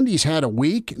 Gundy's had a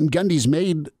week, and Gundy's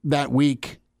made that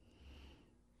week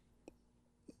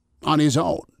on his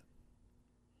own.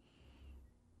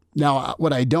 Now,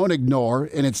 what I don't ignore,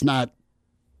 and it's not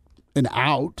an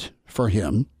out for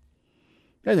him,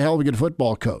 he's a hell of a good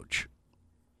football coach.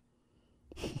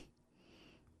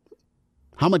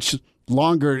 How much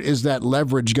longer is that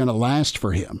leverage going to last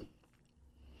for him?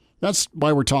 That's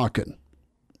why we're talking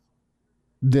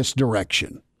this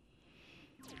direction.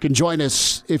 You can join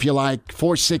us if you like,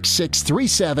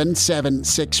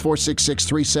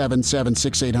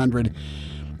 466-3776,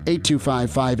 466-3776,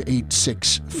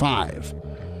 800-825-5865.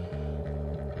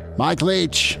 Mike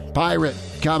Leach, Pirate,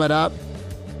 coming up.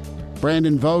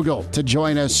 Brandon Vogel to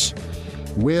join us.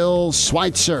 Will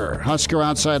Schweitzer, Husker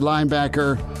outside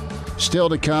linebacker, still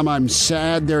to come. I'm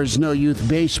sad there's no youth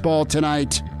baseball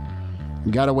tonight.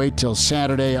 Got to wait till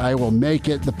Saturday. I will make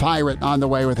it. The Pirate on the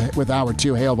way with Hour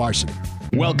 2. Hail Varsity.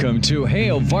 Welcome to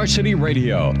Hail Varsity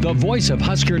Radio, the voice of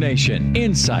Husker Nation.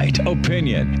 Insight,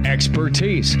 opinion,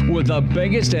 expertise, with the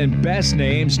biggest and best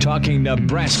names talking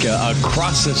Nebraska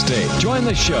across the state. Join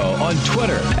the show on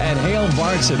Twitter at Hail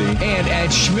Varsity and at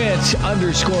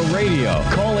Schmitz_radio.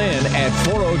 Call in at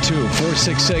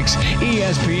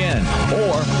 402-466-ESPN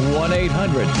or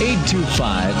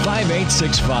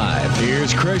 1-800-825-5865.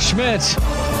 Here's Chris Schmitz.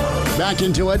 Back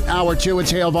into it. Hour 2,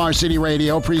 it's Hail Varsity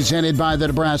Radio, presented by the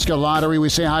Nebraska Lottery. We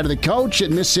say hi to the coach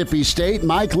at Mississippi State,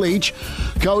 Mike Leach.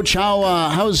 Coach,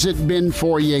 how's it been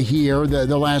for you here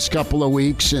the last couple of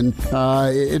weeks? And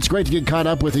it's great to get caught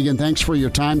up with you again. Thanks for your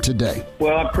time today.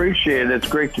 Well, I appreciate it. It's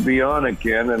great to be on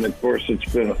again. And, of course,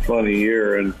 it's been a funny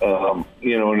year. And, and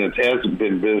it hasn't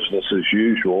been business as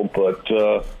usual. But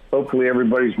hopefully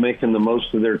everybody's making the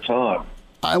most of their time.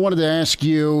 I wanted to ask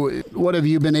you, what have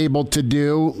you been able to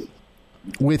do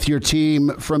with your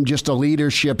team from just a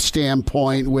leadership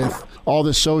standpoint, with all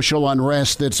the social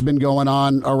unrest that's been going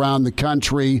on around the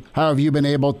country? How have you been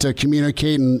able to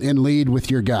communicate and lead with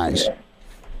your guys?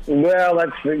 Well,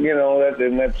 that's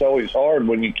that's always hard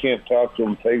when you can't talk to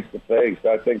them face to face.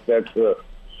 I think that's the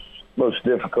most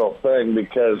difficult thing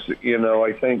because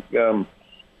I think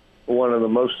one of the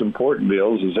most important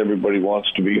deals is everybody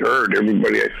wants to be heard.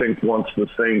 Everybody, I think, wants the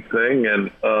same thing, and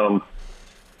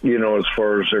as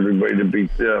far as everybody to be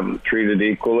treated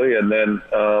equally, and then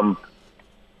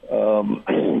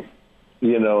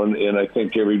and I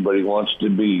think everybody wants to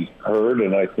be heard,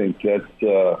 and I think that's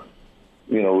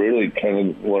really kind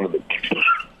of one of the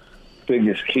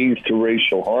biggest keys to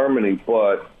racial harmony.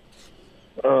 But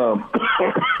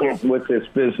with this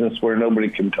business where nobody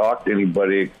can talk to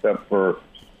anybody except for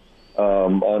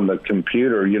on the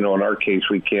computer, in our case,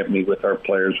 we can't meet with our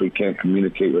players, we can't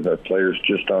communicate with our players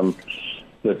just on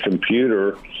the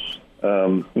computer.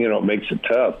 It makes it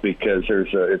tough because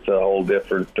it's a whole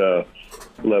different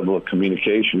level of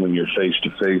communication when you're face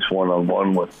to face,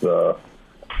 one-on-one with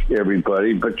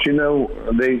everybody. But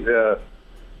we've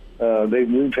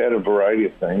had a variety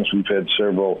of things. We've had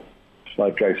several,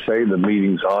 like I say, the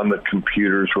meetings on the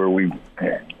computers where we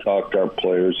talk to our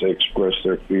players, they express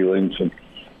their feelings,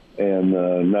 and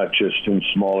not just in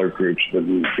smaller groups, but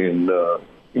in the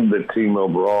team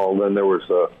overall. Then there was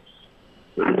a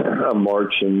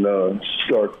march in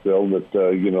Starkville that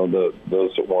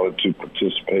those that wanted to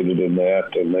participated in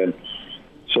that, and then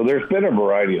so there's been a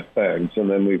variety of things, and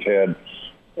then we've had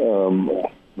a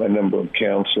number of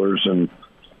counselors and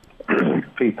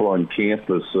people on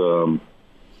campus,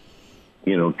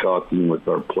 talking with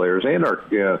our players and our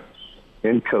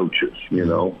and coaches,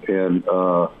 and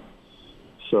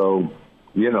so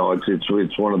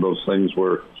it's one of those things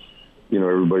where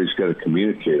everybody's got to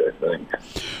communicate, I think.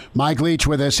 Mike Leach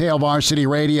with us, Hail Varsity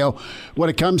Radio. When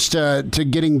it comes to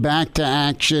getting back to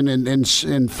action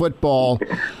in football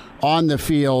on the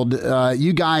field,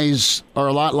 you guys are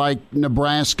a lot like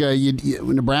Nebraska.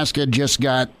 Nebraska just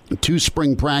got 2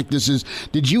 spring practices.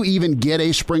 Did you even get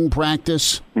a spring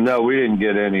practice? No, we didn't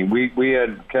get any. We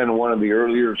had kind of one of the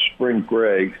earlier spring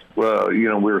breaks. Well, we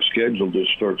were scheduled to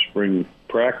start spring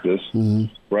practice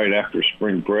right after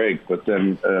spring break, but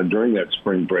then during that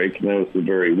spring break, and that was the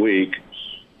very week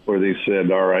where they said,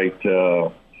 all right,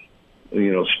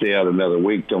 stay out another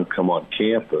week, don't come on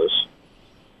campus.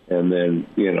 And then,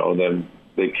 then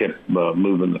they kept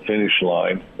moving the finish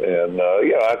line. And,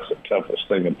 that's the toughest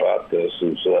thing about this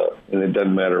is, and it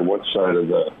doesn't matter what side of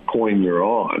the coin you're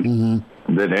on,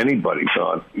 that anybody's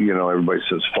on. Everybody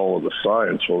says follow the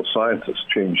science. Well, the science has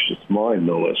changed its mind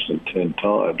no less than 10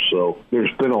 times. So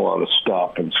there's been a lot of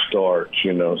stop and starts,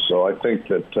 So I think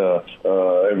that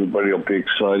everybody will be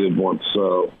excited once,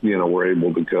 we're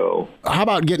able to go. How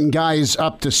about getting guys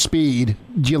up to speed?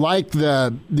 Do you like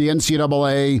the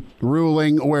NCAA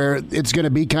ruling where it's going to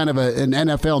be kind of an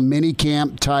NFL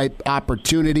minicamp type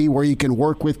opportunity where you can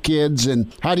work with kids?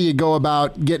 And how do you go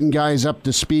about getting guys up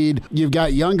to speed? You've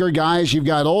got younger guys, you've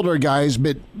got older guys,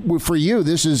 but for you,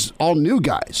 this is all new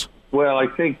guys. Well, I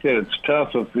think that it's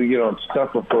tough it's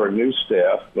tougher for a new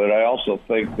staff, but I also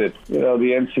think that, the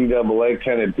NCAA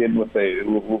kind of did what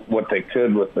they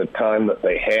could with the time that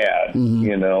they had.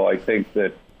 I think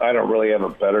that I don't really have a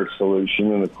better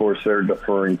solution, and of course they're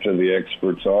deferring to the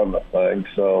experts on the thing,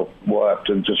 so we'll have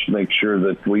to just make sure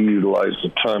that we utilize the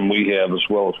time we have as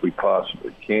well as we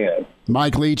possibly can.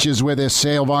 Mike Leach is with us,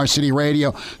 Hail Varsity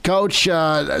Radio. Coach,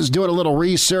 I was doing a little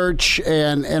research,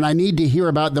 and I need to hear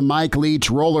about the Mike Leach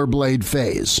rollerblade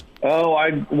phase. Oh, I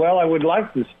would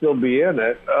like to still be in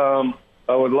it.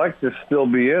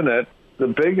 The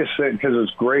biggest thing, because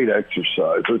it's great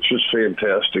exercise. It's just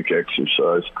fantastic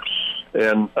exercise.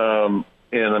 And I'm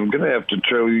going to have to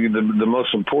tell you the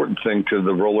most important thing to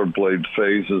the rollerblade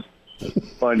phase is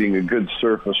finding a good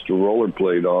surface to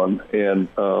rollerblade on. And,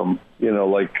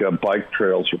 bike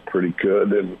trails are pretty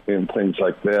good and things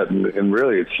like that. And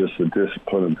really it's just the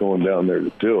discipline of going down there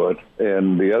to do it.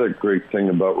 And the other great thing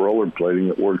about rollerblading,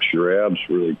 it works your abs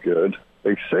really good.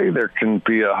 They say there can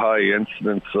be a high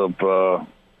incidence of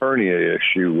hernia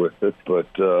issue with it, but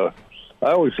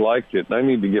I always liked it, and I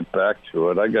need to get back to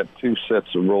it. I got 2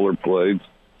 sets of rollerblades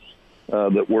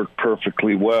that work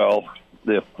perfectly well,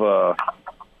 if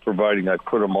providing I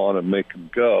put them on and make them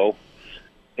go.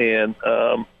 And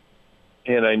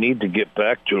I need to get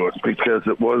back to it because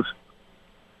it was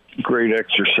great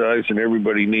exercise, and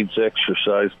everybody needs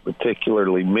exercise,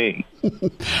 particularly me.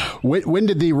 When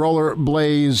did the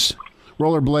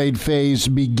rollerblade phase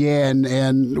begin,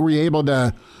 and were you able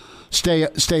to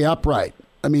stay upright?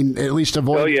 I mean, at least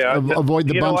avoid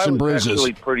the bumps and bruises. I was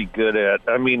actually pretty good at.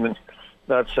 I mean,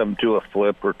 not some do a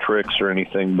flip or tricks or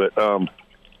anything, but I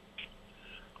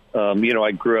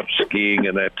grew up skiing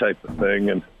and that type of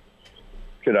thing, and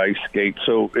could ice skate.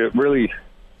 So it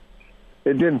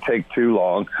didn't take too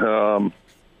long.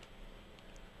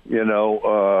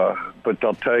 But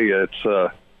I'll tell you, it's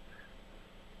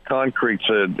concrete's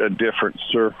a different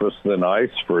surface than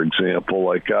ice, for example.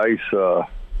 Like ice, ice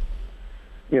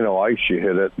you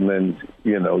hit it, and then,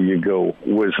 you go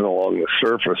whizzing along the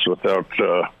surface without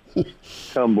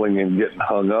tumbling and getting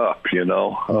hung up,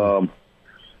 No,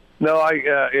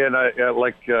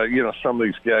 some of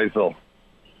these guys will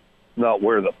not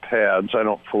wear the pads. I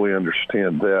don't fully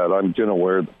understand that. I'm going to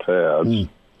wear the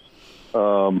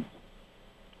pads.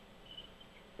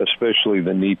 Especially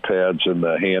the knee pads and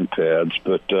the hand pads,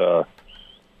 but I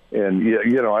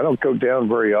don't go down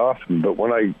very often. But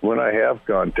when I have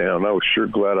gone down, I was sure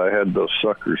glad I had those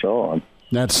suckers on.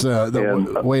 That's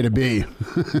the way to be.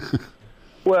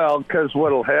 Well, because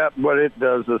what it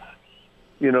does is,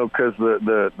 because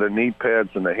the knee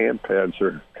pads and the hand pads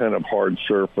are kind of hard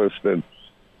surfaced, and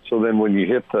so then when you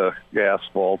hit the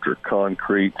asphalt or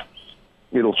concrete,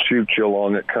 it'll shoot you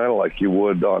along it kind of like you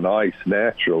would on ice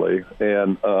naturally.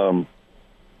 And,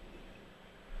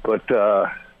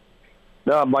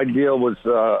 no, my deal was,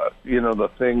 the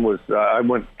thing was, I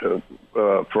went to,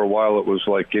 for a while, it was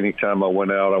like anytime I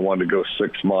went out, I wanted to go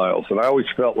 6 miles. And I always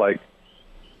felt like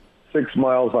 6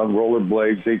 miles on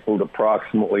rollerblades equaled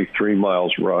approximately 3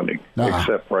 miles running,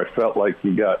 except for I felt like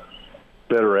you got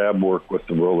better ab work with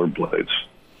the rollerblades.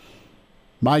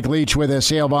 Mike Leach with us,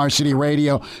 Hail Varsity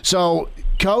Radio. So,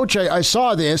 Coach, I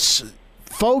saw this.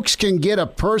 Folks can get a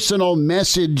personal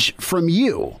message from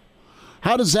you.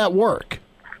 How does that work?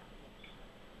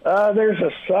 There's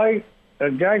a site. A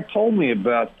guy told me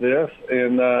about this,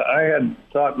 and I hadn't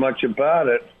thought much about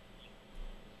it.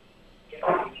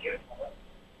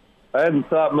 And I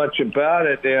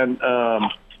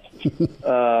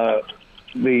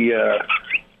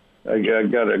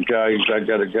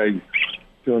got a guy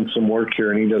doing some work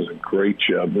here, and he does a great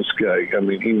job. This guy,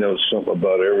 he knows something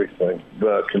about everything,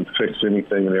 can fix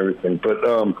anything and everything. But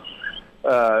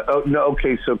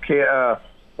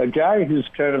a guy who's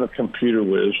kind of a computer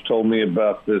whiz told me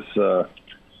about this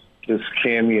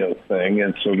Cameo thing,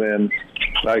 and so then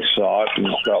I saw it and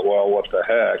thought, well, what the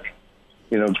heck?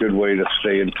 Good way to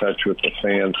stay in touch with the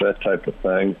fans, that type of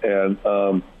thing. And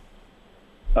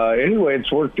anyway,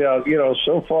 it's worked out,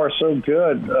 so far so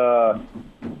good.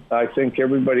 I think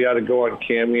everybody ought to go on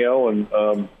Cameo and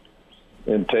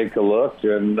take a look.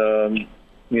 And,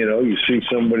 you see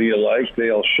somebody you like,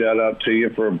 they'll shout out to you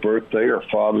for a birthday or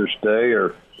Father's Day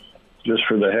or just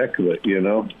for the heck of it,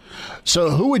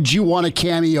 So who would you want a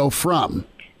Cameo from?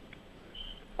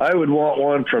 I would want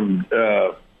one from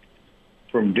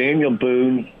Daniel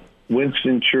Boone,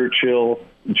 Winston Churchill,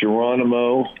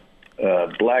 Geronimo,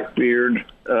 Blackbeard,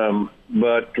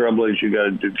 but trouble is you got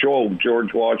to do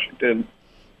George Washington,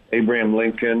 Abraham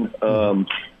Lincoln.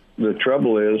 The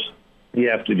trouble is you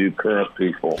have to do current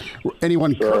people.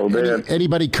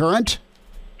 Anybody current?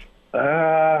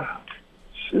 I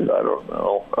don't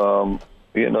know.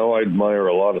 I admire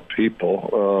a lot of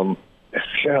people.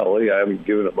 Golly, I haven't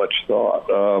given it much thought.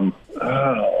 I'll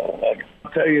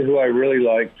tell you who I really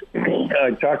liked.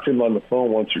 I talked to him on the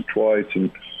phone once or twice, and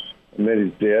I met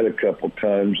his dad a couple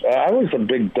times. I was a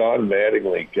big Don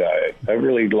Mattingly guy. I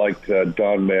really liked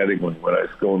Don Mattingly when I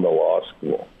was going to law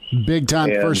school. Big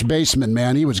time first baseman,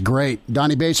 man. He was great.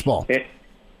 Donnie Baseball.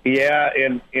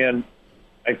 And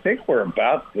I think we're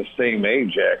about the same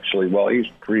age, actually. While he's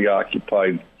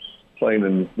preoccupied playing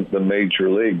in the major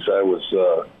leagues, I was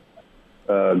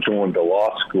going to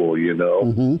law school,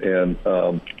 Mm-hmm. And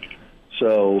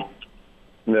so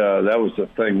that was the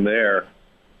thing there.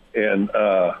 And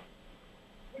so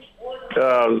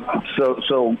I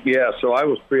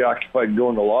was preoccupied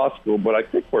going to law school, but I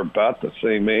think we're about the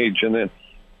same age. And then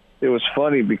it was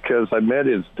funny because I met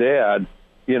his dad.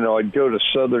 I'd go to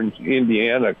Southern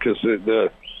Indiana because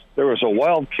there was a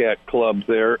Wildcat club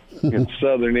there in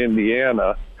Southern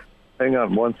Indiana. Hang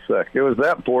on one sec. It was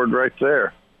that board right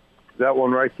there. That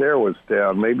one right there was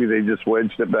down. Maybe they just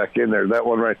wedged it back in there. That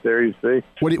one right there, you see?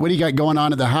 What do you got going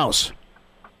on at the house?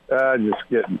 Just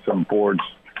getting some boards.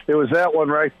 It was that one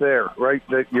right there, right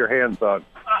that your hand's on.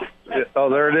 Oh,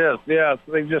 there it is. Yeah,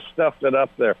 so they just stuffed it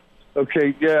up there.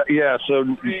 Okay, yeah.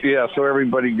 So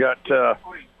everybody got to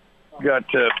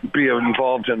be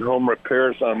involved in home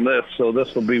repairs on this. So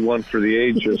this will be one for the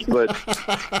ages. But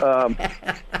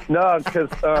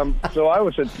so I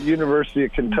was at the University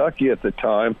of Kentucky at the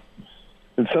time,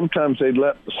 and sometimes they'd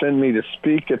send me to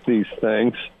speak at these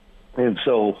things. And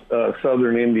so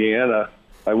Southern Indiana,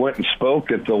 I went and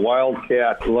spoke at the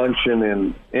Wildcat Luncheon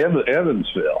in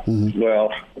Evansville. Mm-hmm.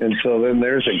 Well, and so then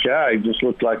there's a guy, just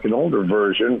looked like an older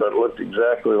version, but looked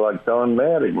exactly like Don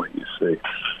Mattingly, you see.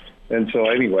 And so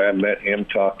anyway, I met him,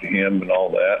 talked to him and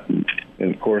all that.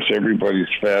 And of course, everybody's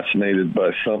fascinated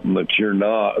by something that you're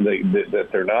not, that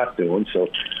they're not doing. So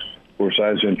course,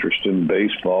 I was interested in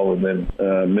baseball, and then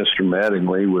Mr.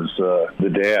 Mattingly the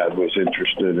dad was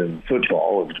interested in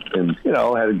football, and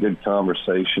had a good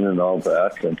conversation and all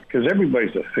that. Because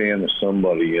everybody's a fan of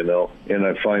somebody, and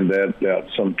I find that out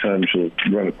sometimes you'll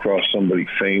run across somebody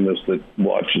famous that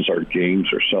watches our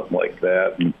games or something like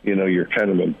that, and you're kind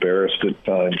of embarrassed at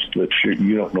times that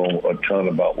you don't know a ton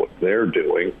about what they're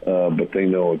doing, but they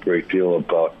know a great deal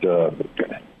about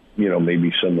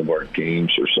maybe some of our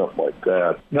games or something like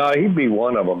that. No, he'd be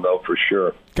one of them, though, for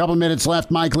sure. Couple minutes left.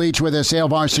 Mike Leach with us, Hail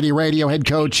Varsity Radio, head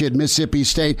coach at Mississippi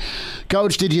State.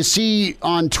 Coach, did you see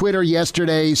on Twitter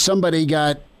yesterday somebody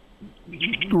got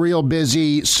real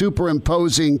busy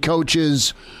superimposing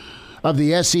coaches of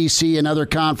the SEC and other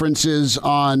conferences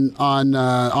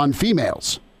on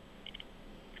females?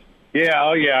 Yeah,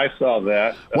 I saw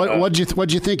that.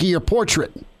 What'd you think of your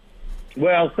portrait?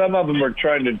 Well, some of them are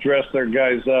trying to dress their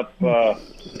guys up a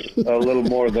little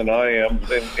more than I am,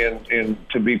 and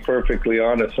to be perfectly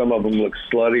honest, some of them look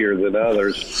sluttier than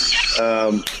others.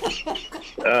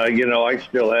 I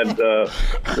still had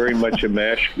very much a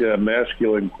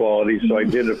masculine quality, so I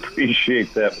did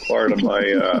appreciate that part of my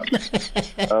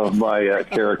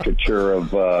caricature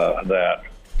of that.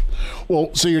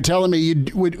 Well, so you're telling me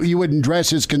you wouldn't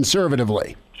dress as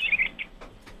conservatively?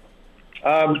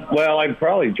 Well, I'd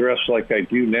probably dress like I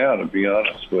do now, to be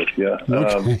honest with you.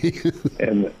 Okay.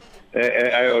 And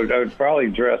I would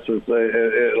probably dress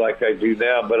like I do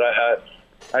now, but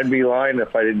I'd be lying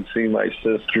if I didn't see my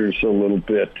sisters a little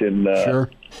bit in that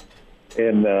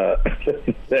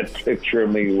picture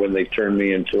of me when they turned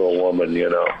me into a woman,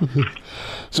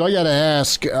 So I got to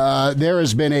ask, there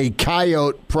has been a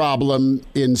coyote problem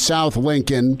in South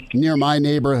Lincoln, near my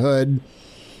neighborhood,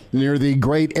 near the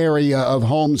great area of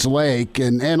Holmes Lake,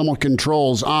 and Animal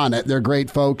Control's on it. They're great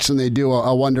folks, and they do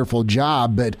a wonderful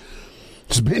job, but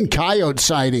there's been coyote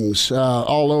sightings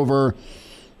all over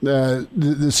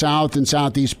the south and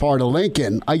southeast part of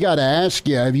Lincoln. I got to ask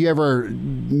you, have you ever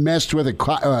messed with a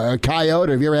coyote,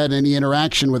 or have you ever had any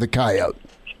interaction with a coyote?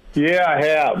 Yeah, I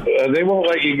have. They won't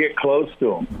let you get close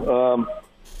to them.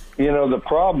 The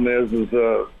problem is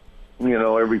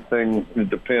everything, it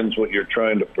depends what you're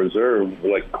trying to preserve,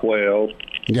 like quail,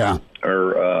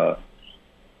 or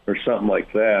something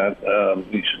like that.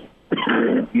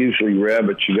 Usually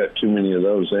rabbits, you got too many of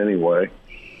those anyway.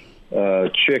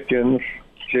 Chickens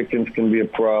can be a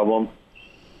problem.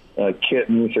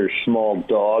 Kittens or small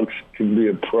dogs can be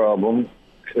a problem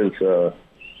because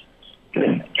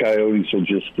coyotes will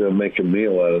just make a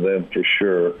meal out of them for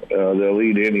sure. They'll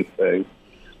eat anything.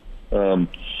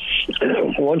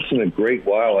 Once in a great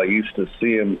while, I used to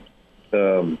see them,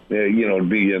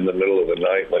 be in the middle of the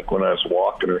night, like when I was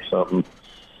walking or something.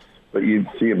 But you'd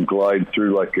see them glide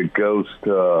through like a ghost,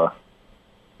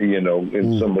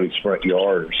 in somebody's front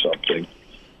yard or something.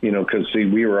 Because,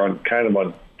 we were on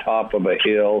top of a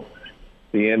hill,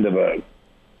 the end of a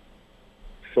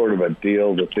sort of a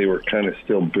deal that they were kind of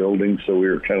still building, so we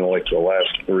were kind of like the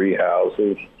last three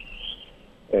houses.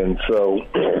 And so,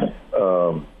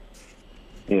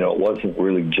 it wasn't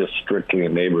really just strictly a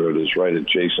neighborhood. It was right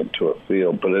adjacent to a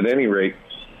field. But at any rate,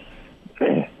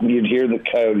 you'd hear the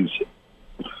coyotes.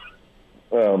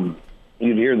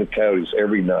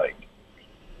 Every night.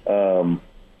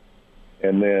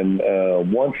 And then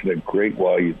once in a great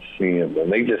while, you'd see them,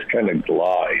 and they just kind of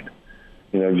glide,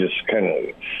 just kind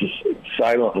of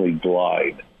silently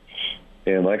glide.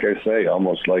 And like I say,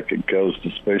 almost like a ghost,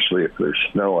 especially if there's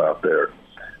snow out there.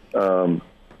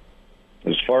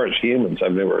 As far as humans,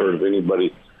 I've never heard of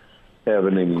anybody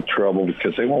having any trouble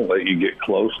because they won't let you get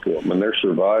close to them, and they're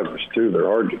survivors too. They're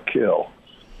hard to kill.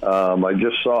 I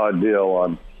just saw a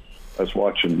deal I was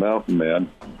watching Mountain Man,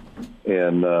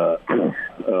 and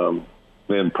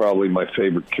probably my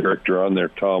favorite character on there,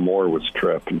 Tom Orr, was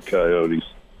trapping coyotes.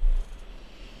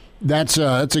 That's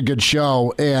a good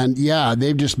show, and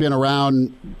they've just been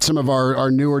around some of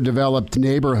our newer developed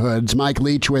neighborhoods. Mike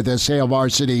Leach with us, Hail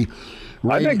Varsity.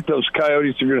 I think those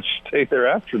coyotes are going to stay there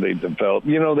after they develop.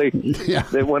 They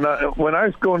when I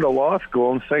was going to law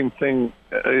school, and same thing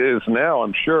is now,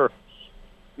 I'm sure.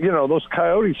 Those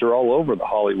coyotes are all over the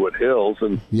Hollywood Hills,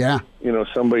 and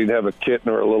somebody'd have a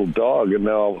kitten or a little dog, and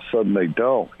now all of a sudden they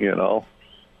don't.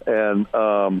 And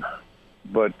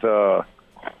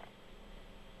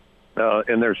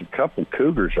and there's a couple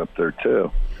cougars up there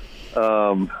too.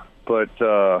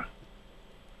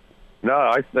 No,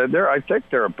 I think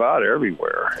they're about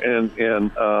everywhere, and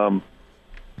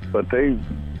but they,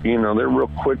 they're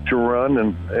real quick to run,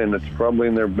 and it's probably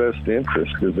in their best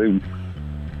interest because they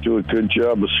do a good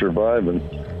job of surviving.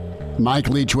 Mike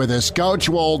Leach with us. Coach,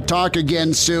 we'll talk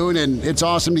again soon, and it's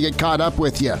awesome to get caught up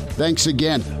with you. Thanks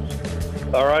again.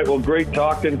 All right. Well, great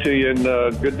talking to you, and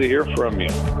good to hear from you.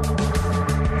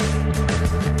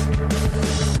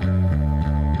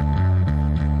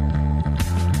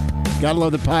 Gotta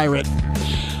love the Pirate.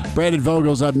 Brandon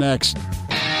Vogel's up next.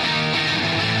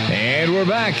 And we're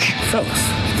back. Fellas,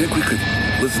 think we could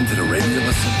listen to the radio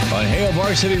on Hail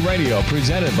Varsity Radio,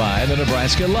 presented by the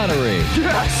Nebraska Lottery.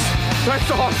 Yes! That's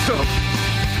awesome!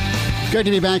 Good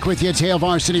to be back with you. It's Hail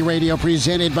Varsity Radio,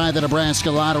 presented by the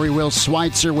Nebraska Lottery. Will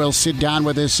Schweitzer will sit down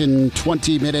with us in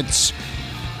 20 minutes.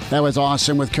 That was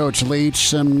awesome with Coach Leach.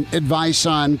 Some advice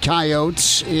on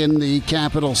Coyotes in the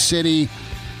capital city.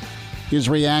 His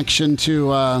reaction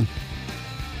to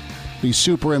the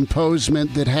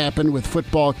superimposement that happened with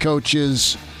football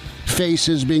coaches'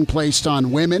 faces being placed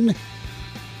on women.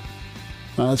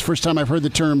 It's the first time I've heard the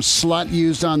term slut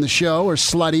used on the show, or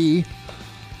slutty.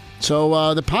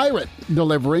 So the Pirate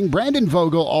delivering. Brandon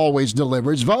Vogel always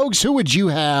delivers. Vogues, who would you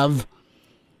have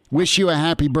wish you a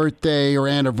happy birthday or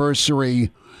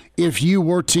anniversary if you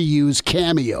were to use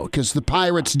Cameo? Because the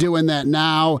Pirate's doing that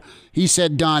now. He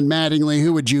said Don Mattingly.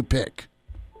 Who would you pick?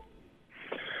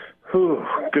 Ooh,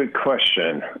 good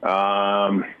question.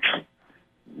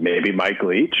 Maybe Mike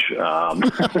Leach. How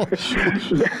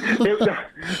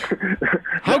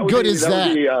good is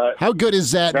that? How good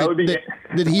is that?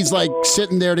 That he's like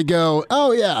sitting there to go,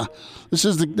 oh yeah, this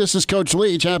is Coach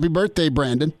Leach. Happy birthday,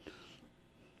 Brandon.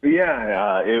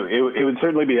 Yeah, it would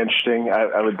certainly be interesting.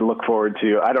 I would look forward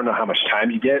to. I don't know how much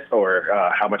time you get or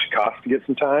how much it costs to get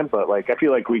some time, but like I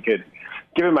feel like we could.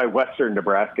 Given my Western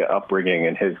Nebraska upbringing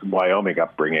and his Wyoming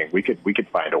upbringing, we could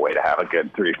find a way to have a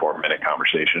good 3-4 minute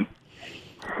conversation.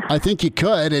 I think you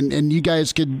could, and you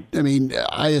guys could. I mean,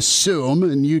 I assume,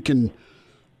 and you can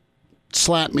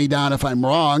slap me down if I'm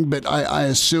wrong, but I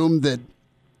assume that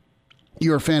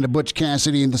you're a fan of Butch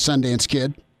Cassidy and the Sundance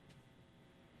Kid.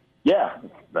 Yeah,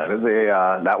 that is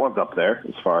that one's up there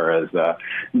as far as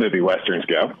movie westerns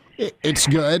go. It's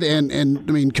good, and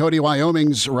I mean, Cody,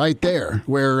 Wyoming's right there,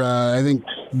 where I think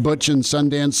Butch and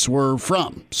Sundance were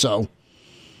from. So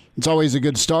it's always a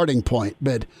good starting point.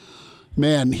 But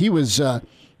man, he was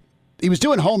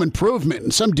doing home improvement,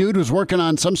 and some dude was working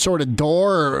on some sort of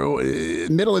door.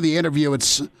 Middle of the interview,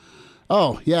 it's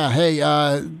hey,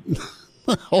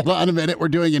 hold on a minute, we're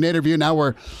doing an interview now.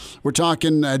 We're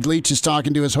talking. Leach is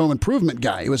talking to his home improvement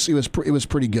guy. It was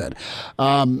pretty good.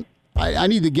 I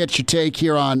need to get your take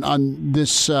here on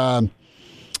this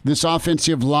this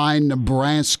offensive line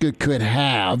Nebraska could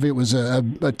have. It was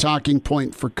a talking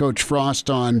point for Coach Frost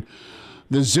on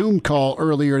the Zoom call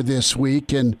earlier this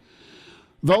week. And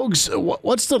Vogues,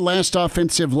 what's the last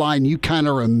offensive line you kind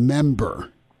of remember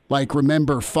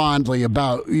fondly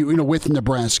about, with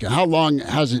Nebraska? How long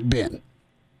has it been?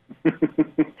 You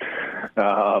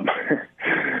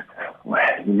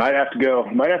might have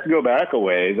to go back a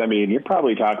ways. I mean, you're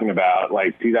probably talking about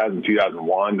like 2000,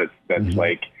 2001. That's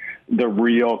like the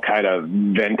real kind of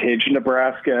vintage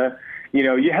Nebraska.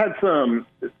 You had some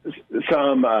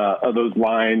of those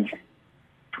lines,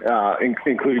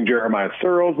 including Jeremiah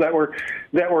Searles, that were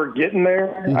getting there.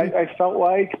 Mm-hmm. I felt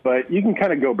like, but you can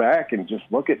kind of go back and just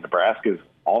look at Nebraska's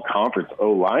all-conference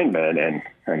O linemen, and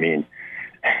I mean,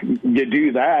 you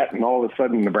do that, and all of a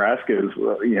sudden Nebraska's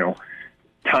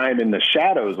time in the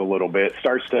shadows a little bit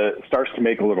starts to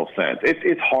make a little sense.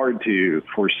 It's hard to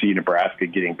foresee Nebraska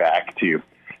getting back to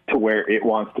where it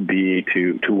wants to be,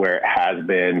 to where it has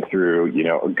been through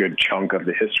a good chunk of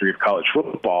the history of college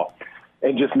football,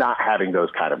 and just not having those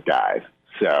kind of guys.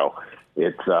 So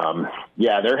it's there's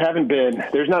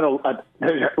not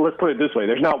let's put it this way,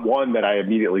 there's not one that I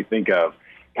immediately think of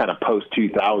kind of post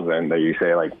 2000 that you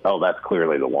say like, oh, that's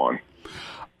clearly the one.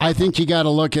 I think you got to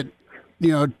look at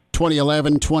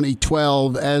 2011,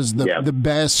 2012 as the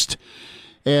best,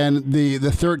 and the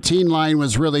 13 line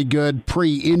was really good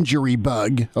pre-injury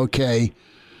bug. Okay,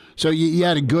 so you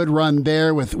had a good run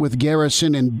there with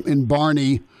Garrison and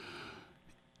Barney,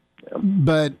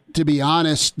 but to be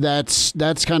honest, that's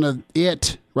kind of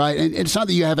it, right? And it's not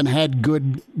that you haven't had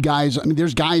good guys. I mean,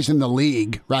 there's guys in the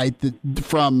league, right,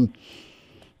 from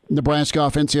Nebraska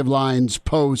offensive lines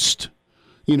post,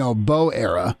 Bo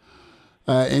era,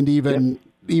 and even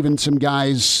some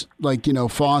guys like,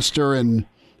 Foster and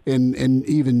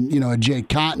even, a Jay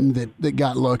Cotton that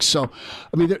got looks. So,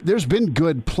 I mean, there's been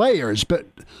good players, but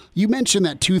you mentioned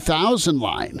that 2000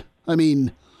 line. I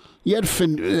mean, you had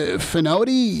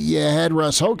Finoti, you had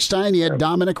Russ Hochstein, you had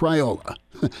Dominic Raiola.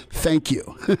 Thank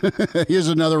you. Here's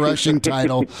another rushing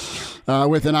title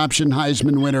with an option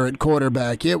Heisman winner at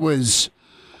quarterback.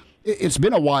 It's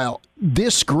been a while.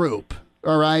 This group,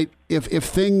 all right, if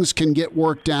things can get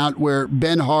worked out where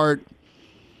Ben Hart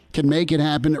can make it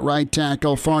happen at right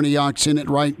tackle. Farniok's in at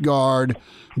right guard.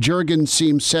 Juergens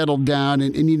seems settled down,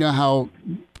 and you know how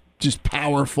just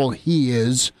powerful he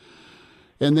is.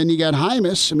 And then you got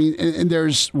Hymas. I mean, and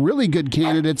there's really good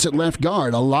candidates at left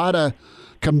guard. A lot of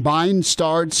combined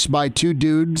starts by two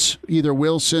dudes, either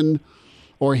Wilson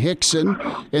or Hickson,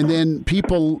 and then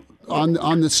people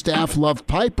on the staff love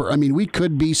Piper. I mean, we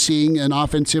could be seeing an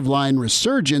offensive line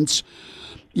resurgence.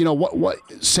 You know, what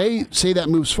say that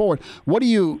moves forward. What do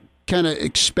you kind of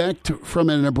expect from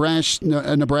a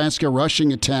Nebraska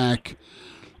rushing attack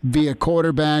via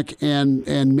quarterback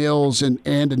and Mills and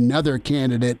another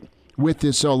candidate with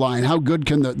this O-line? How good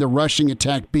can the rushing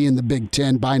attack be in the Big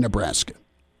Ten by Nebraska?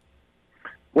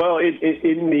 Well,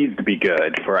 it needs to be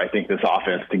good for, I think, this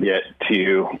offense to get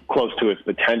to close to its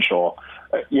potential.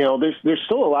 You know, there's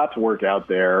still a lot to work out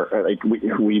there. Like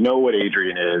we know what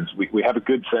Adrian is. We have a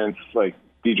good sense, like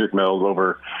Dedrick Mills,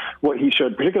 over what he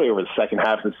showed, particularly over the second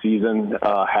half of the season,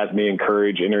 has me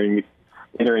encouraged entering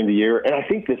the year. And I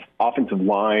think this offensive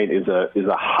line is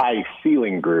a high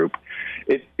ceiling group.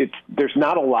 There's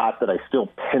not a lot that I still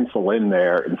pencil in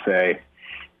there and say,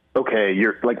 okay,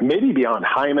 you're like maybe beyond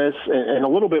Hymas and a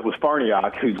little bit with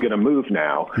Farniok, who's going to move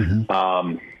now.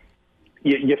 Mm-hmm.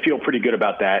 You feel pretty good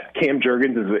about that. Cam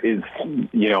Juergens is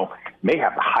may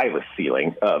have the highest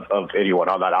ceiling of anyone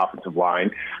on that offensive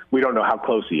line. We don't know how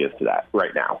close he is to that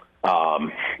right now.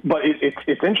 But it's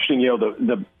interesting,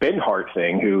 the Benhart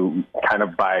thing, who kind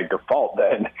of by default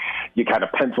then you kind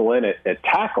of pencil in at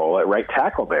tackle, at right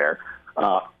tackle there.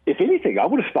 If anything, I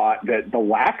would have thought that the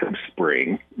lack of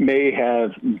spring may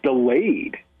have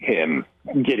delayed him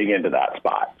getting into that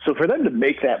spot. So for them to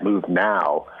make that move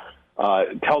now,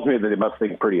 it tells me that they must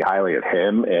think pretty highly of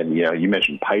him. And, you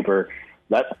mentioned Piper.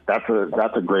 That's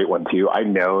a great one, too. I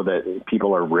know that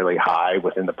people are really high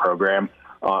within the program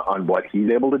on what he's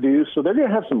able to do. So they're going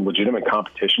to have some legitimate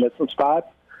competition at some spots.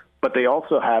 But they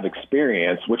also have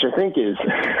experience, which I think is,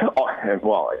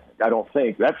 well, I don't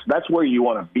think that's where you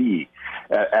want to be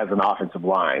as an offensive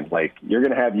line. Like, you're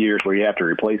going to have years where you have to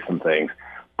replace some things.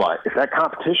 But if that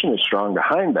competition is strong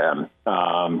behind them,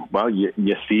 well,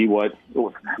 you see what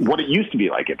it used to be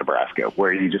like at Nebraska,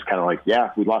 where you just kind of like, yeah,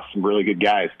 we lost some really good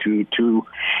guys. Two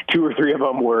or three of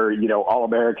them were,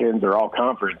 All-Americans or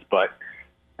All-Conference, but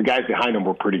the guys behind them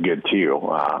were pretty good too.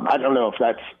 I don't know if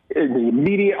that's in the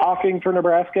immediate offing for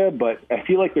Nebraska, but I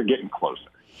feel like they're getting closer.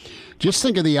 Just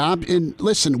think of and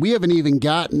listen, we haven't even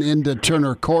gotten into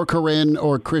Turner Corcoran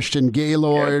or Christian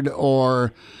Gaylord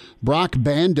or Brock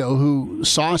Bando, who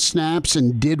saw snaps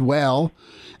and did well.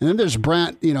 And then there's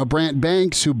Brant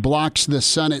Banks, who blocks the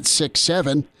sun at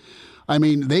 6'7". I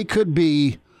mean, they could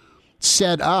be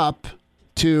set up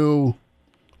to,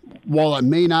 while it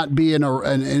may not be an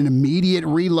immediate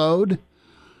reload,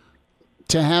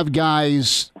 to have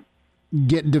guys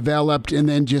get developed and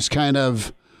then just kind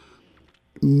of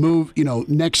move,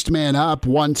 next man up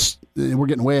once, we're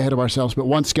getting way ahead of ourselves, but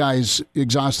once guys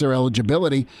exhaust their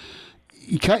eligibility,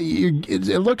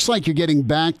 it looks like you're getting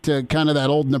back to kind of that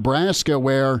old Nebraska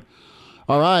where,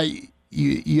 all right,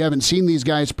 you haven't seen these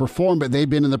guys perform, but they've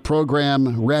been in the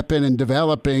program repping and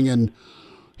developing, and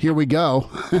here we go.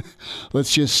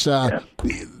 Let's just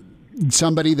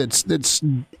somebody that's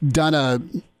done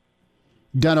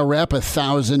a rep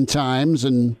 1,000 times,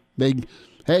 and they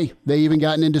even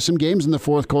gotten into some games in the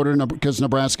fourth quarter because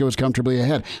Nebraska was comfortably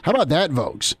ahead. How about that,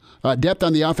 Vogues? Depth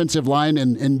on the offensive line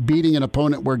and beating an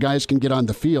opponent where guys can get on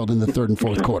the field in the third and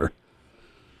fourth quarter.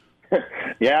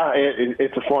 Yeah,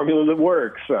 it's a formula that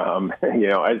works.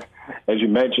 As you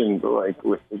mentioned, like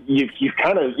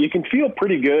you can feel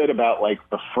pretty good about like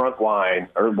the front line,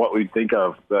 or what we think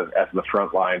of as the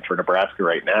front line for Nebraska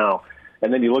right now.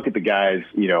 And then you look at the guys,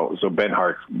 so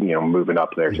Benhart's moving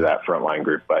up there to that front line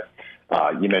group, but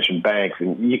you mentioned Banks,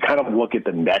 and you kind of look at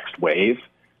the next wave,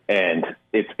 and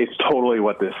it's totally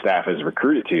what this staff is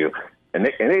recruited to. And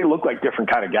they look like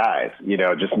different kind of guys,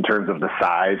 just in terms of the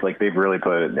size. Like, they've really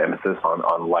put an emphasis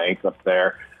on length up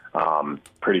there.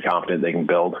 Pretty confident they can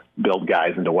build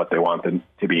guys into what they want them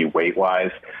to be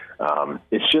weight-wise.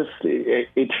 It's just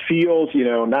it feels,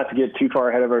 not to get too far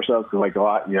ahead of ourselves, because like a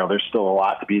lot, there's still a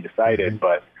lot to be decided,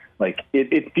 but like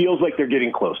it feels like they're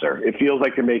getting closer. It feels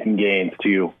like they're making gains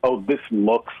to, this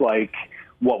looks like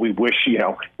what we wish,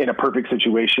 in a perfect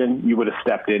situation you would have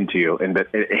stepped into, and that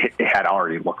it had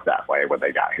already looked that way when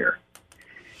they got here.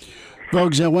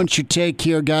 Vogues, I want your take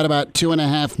here. Got about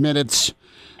 2.5 minutes.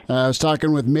 I was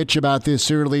talking with Mitch about this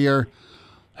earlier.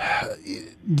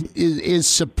 Is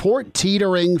support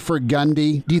teetering for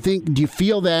Gundy? Do you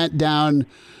feel that down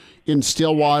in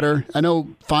Stillwater? I know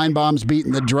Feinbaum's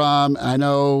beating the drum. I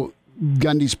know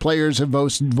Gundy's players have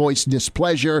voiced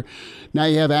displeasure. Now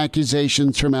you have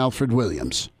accusations from Alfred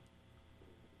Williams.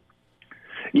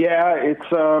 Yeah, it's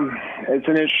an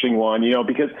interesting one,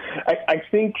 because I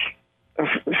think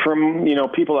from,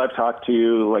 people I've talked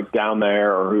to, like down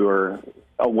there or who are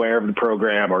aware of the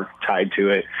program or tied to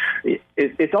it,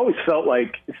 it's always felt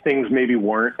like things maybe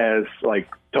weren't as like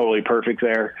totally perfect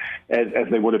there as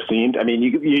they would have seemed. I mean,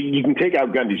 you can take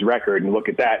out Gundy's record and look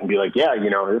at that and be like, yeah,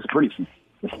 it's pretty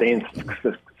sustained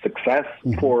success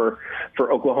for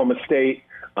Oklahoma State.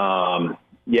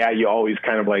 Yeah, you always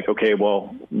kind of like, okay,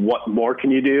 well, what more can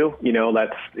you do?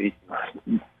 That's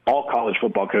all college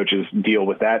football coaches deal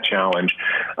with that challenge.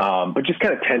 But just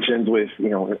kind of tensions with,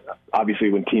 obviously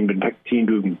when Team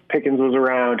Boone Pickens was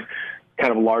around,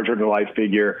 kind of a larger than life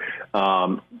figure.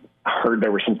 Heard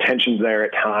there were some tensions there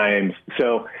at times.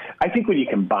 So I think when you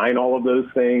combine all of those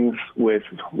things with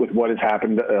what has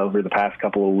happened over the past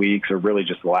couple of weeks, or really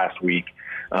just the last week,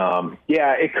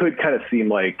 it could kind of seem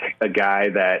like a guy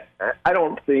that I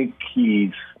don't think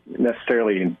he's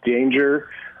necessarily in danger,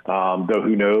 though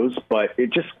who knows, but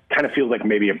it just kind of feels like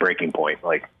maybe a breaking point.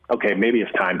 Like, okay, maybe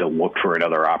it's time to look for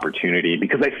another opportunity,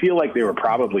 because I feel like they were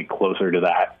probably closer to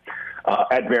that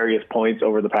at various points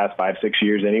over the past 5-6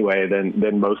 years anyway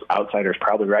than most outsiders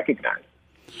probably recognize.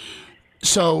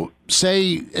 So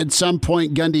say at some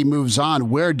point Gundy moves on,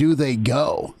 where do they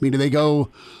go? I mean, do they go,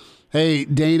 hey,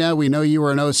 Dana, we know you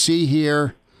were an OC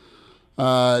here.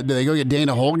 Do they go get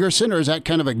Dana Holgorsen, or is that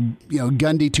kind of a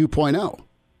Gundy 2.0?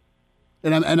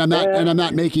 And I'm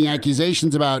not making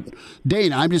accusations about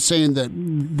Dana. I'm just saying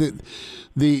that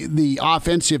the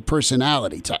offensive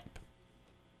personality type.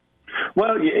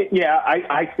 Well, yeah,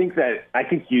 I think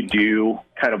you do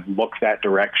kind of look that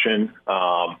direction.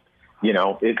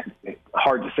 It's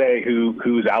hard to say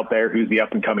who's out there, who's the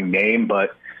up and coming name,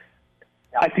 but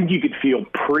I think you could feel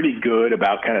pretty good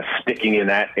about kind of sticking in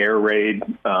that air raid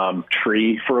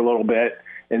tree for a little bit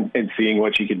and seeing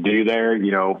what you could do there.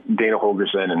 Dana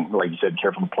Holgorsen, and like you said,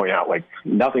 careful to point out, like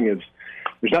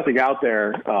there's nothing out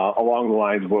there along the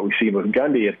lines of what we see with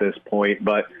Gundy at this point.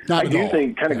 But I do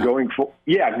think kind of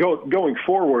going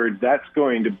forward, that's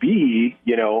going to be,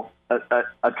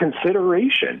 a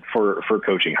consideration for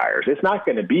coaching hires. It's not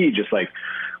going to be just like,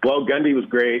 well, Gundy was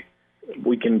great,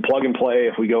 we can plug and play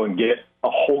if we go and get a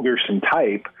Holgorsen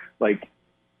type. Like,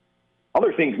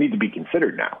 other things need to be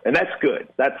considered now, and that's good.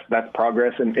 That's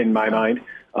progress in my mind.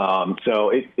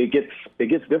 So it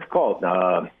gets difficult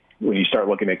when you start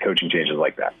looking at coaching changes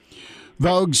like that.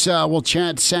 Vogues, we'll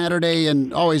chat Saturday,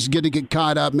 and always good to get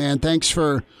caught up, man. Thanks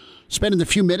for spending a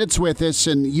few minutes with us.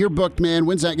 And you're booked, man.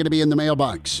 When's that going to be in the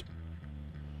mailbox?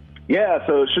 Yeah,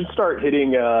 so it should start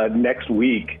hitting next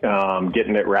week,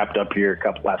 getting it wrapped up here,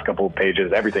 last couple of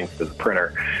pages. Everything's to the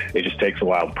printer. It just takes a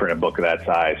while to print a book of that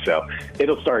size. So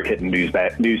it'll start hitting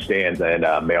newsstands and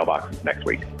mailboxes next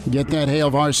week. Get that Hail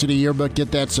Varsity Yearbook.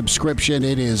 Get that subscription.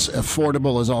 It is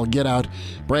affordable as all get out.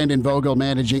 Brandon Vogel,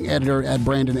 managing editor at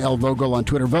Brandon L. Vogel on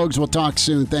Twitter. Vogues, we'll talk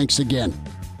soon. Thanks again.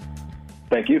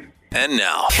 Thank you. And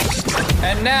now,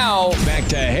 back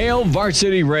to Hail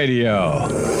Varsity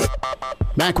Radio.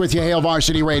 Back with you, Hail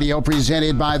Varsity Radio,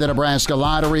 presented by the Nebraska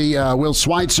Lottery. Will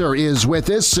Schweitzer is with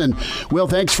us. And, Will,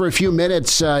 thanks for a few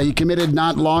minutes. You committed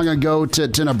not long ago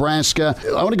to Nebraska.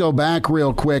 I want to go back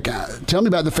real quick. Tell me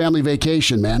about the family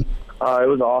vacation, man. It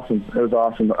was awesome.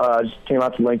 I just came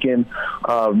out to Lincoln.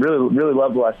 Really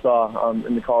loved what I saw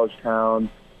in the college town.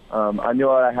 I knew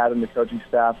what I had in the coaching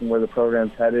staff and where the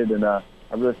program's headed, and I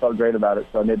really felt great about it,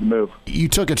 so I made the move. You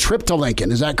took a trip to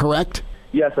Lincoln, is that correct?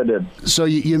 Yes, I did. So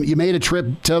you made a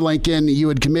trip to Lincoln. You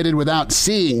had committed without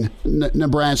seeing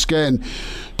Nebraska. And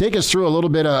take us through a little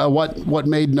bit of what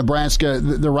made Nebraska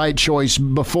the right choice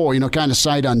before, kind of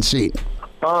sight unseen.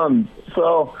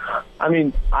 So, I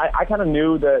mean, I kind of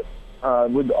knew that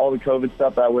with all the COVID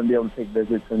stuff that I wouldn't be able to take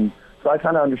visits. And so I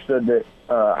kind of understood that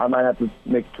I might have to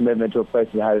make a commitment to a place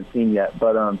that I hadn't seen yet.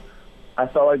 But I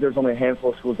felt like there's only a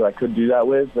handful of schools that I could do that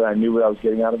with, that I knew what I was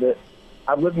getting out of it.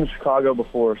 I've lived in Chicago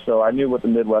before, so I knew what the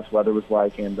Midwest weather was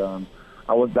like, and that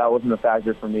wasn't a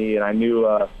factor for me. And I knew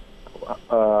I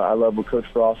loved what Coach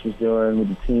Frost was doing with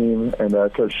the team, and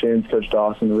Coach Shins, Coach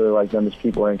Dawson, really liked them as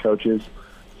people and coaches.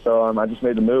 So I just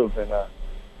made the move, and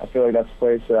I feel like that's a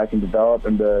place that I can develop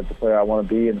and the player I want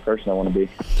to be and the person I want to be.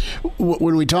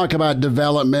 When we talk about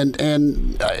development,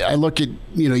 and I look at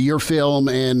your film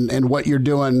and what you're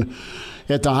doing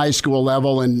at the high school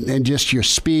level and just your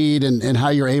speed and how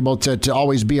you're able to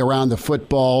always be around the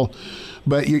football.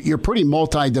 But you're pretty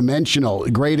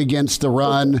multidimensional, great against the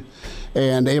run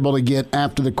and able to get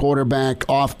after the quarterback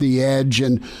off the edge.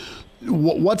 And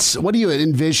what do you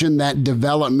envision that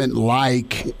development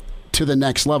like to the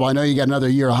next level? I know you got another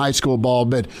year of high school ball,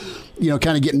 but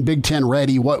kind of getting Big Ten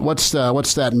ready. What's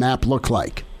that map look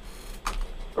like?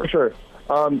 For sure.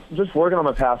 Just working on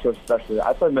my pass rush, especially.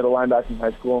 I played middle linebacker in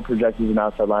high school and projected as an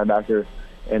outside linebacker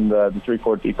in the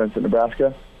 3-4 defense at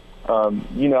Nebraska.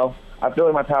 I feel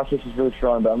like my pass rush is really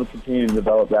strong, but I'm going to continue to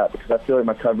develop that because I feel like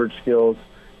my coverage skills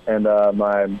and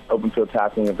my open field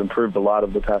tackling have improved a lot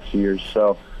over the past few years.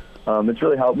 So it's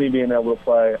really helped me being able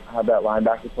to have that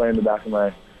linebacker play in the back of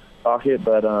my pocket.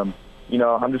 But I'm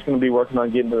just going to be working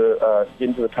on getting to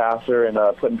the passer and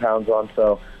putting pounds on,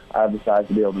 so I have the size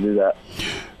to be able to do that.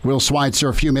 Will Schweitzer,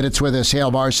 a few minutes with us, Hail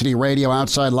Varsity Radio,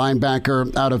 outside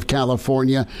linebacker out of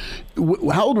California.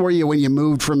 How old were you when you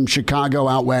moved from Chicago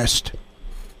out west?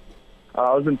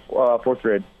 I was in fourth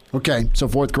grade. Okay, so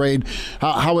fourth grade.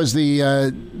 How was the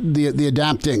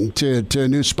adapting to a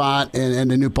new spot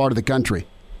and a new part of the country?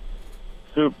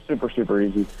 Super, super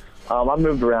easy. I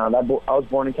moved around. I was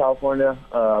born in California.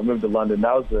 I moved to London.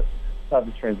 That was the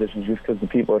toughest transition just because the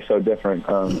people are so different.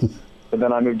 But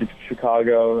then I moved to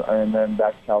Chicago and then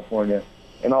back to California.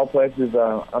 In all places,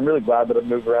 I'm really glad that I've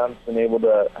moved around. It's been able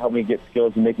to help me get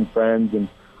skills and making friends and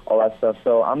all that stuff.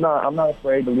 So I'm not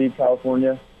afraid to leave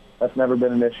California. That's never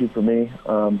been an issue for me.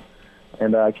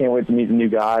 And I can't wait to meet the new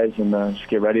guys and just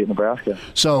get ready at Nebraska.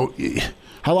 So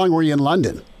how long were you in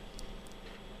London?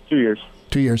 2 years.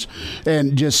 2 years.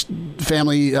 And just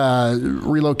family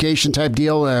relocation type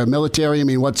deal, military? I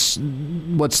mean, what's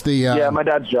the... Yeah, my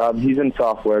dad's job. He's in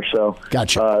software, so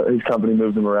gotcha. His company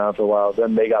moved him around for a while.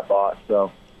 Then they got bought,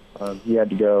 so he had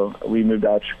to go. We moved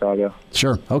out to Chicago.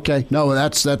 Sure. Okay. No,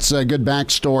 that's a good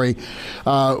backstory.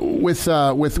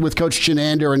 With Coach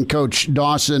Chinander and Coach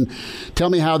Dawson, tell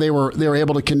me how they were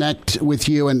able to connect with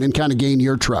you and kind of gain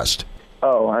your trust.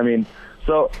 Oh, I mean...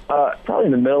 So probably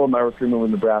in the middle of my recruitment with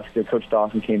Nebraska, Coach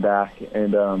Dawson came back,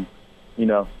 and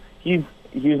he's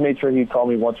made sure he'd call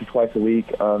me once or twice a week.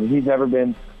 He's never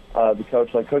been the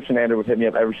coach. Like Coach Chinander would hit me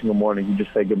up every single morning. He'd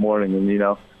just say good morning, and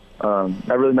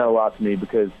that really meant a lot to me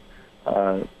because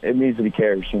it means that he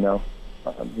cares.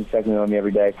 He's checking in on me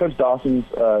every day. Coach Dawson's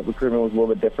recruitment was a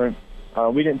little bit different.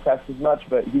 We didn't text as much,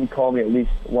 but he would call me at least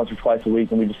once or twice a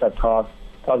week, and we just had talk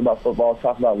about football,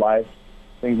 talk about life,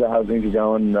 how things are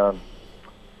going. And,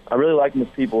 I really like them as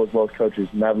people as well as coaches,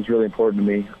 and that was really important to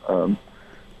me.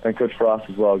 And Coach Frost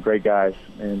as well, great guys,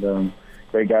 and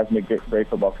great guys make great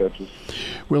football coaches.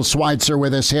 Will Schweitzer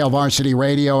with us, Hail Varsity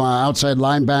Radio, outside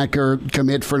linebacker,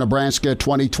 commit for Nebraska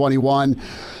 2021.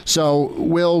 So,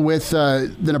 Will, with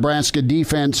the Nebraska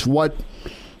defense, what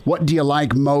do you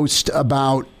like most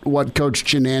about what Coach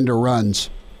Chinander runs?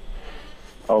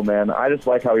 Oh, man, I just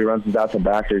like how he runs his outside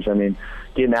backers. I mean,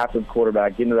 getting after the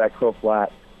quarterback, getting to that crow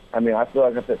flat. I mean, I feel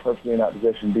like I fit perfectly in that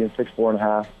position, being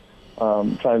 6'4.5",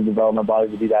 trying to develop my body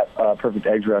to be that perfect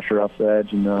edge rusher off the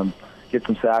edge and get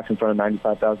some sacks in front of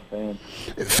 95,000 fans.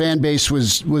 Fan base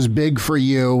was big for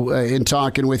you in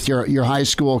talking with your high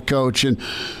school coach. And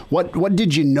what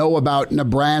did you know about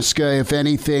Nebraska, if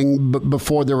anything,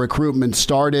 before the recruitment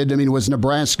started? I mean, was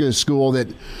Nebraska a school that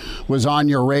was on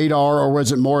your radar, or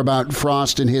was it more about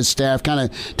Frost and his staff? Kind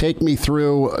of take me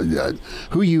through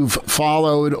who you've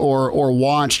followed or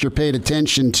watched or paid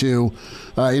attention to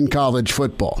in college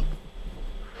football.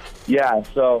 Yeah,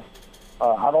 so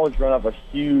I've always grown up a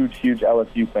huge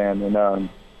LSU fan. And,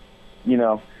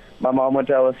 my mom went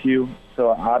to LSU,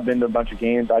 so I've been to a bunch of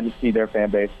games. I just see their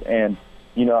fan base. And,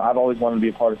 I've always wanted to be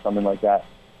a part of something like that.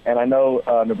 And I know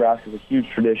Nebraska's a huge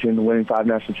tradition, winning 5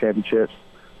 national championships.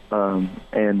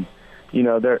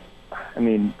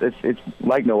 It's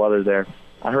like no other there.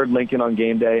 I heard Lincoln on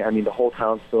game day. I mean, the whole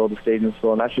town's filled, the stadium's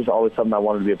filled, and that's just always something I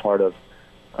wanted to be a part of.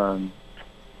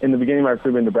 In the beginning of my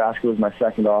recruitment, Nebraska was my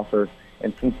second offer.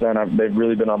 And since then, they've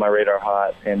really been on my radar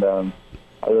hot, and I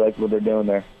really like what they're doing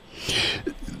there.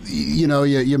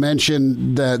 You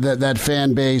mentioned that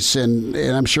fan base, and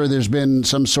I'm sure there's been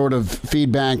some sort of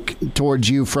feedback towards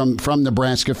you from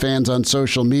Nebraska fans on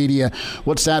social media.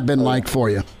 What's that been like for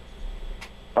you?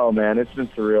 Oh, man, it's been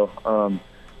surreal.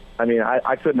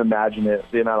 I couldn't imagine it,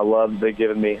 the amount of love they've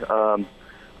given me. You'll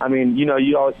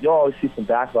always see some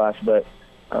backlash, but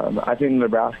I think the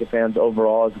Nebraska fans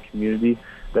overall as a community,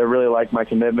 they really like my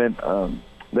commitment.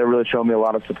 They're really showing me a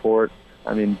lot of support.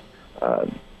 I mean,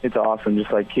 it's awesome.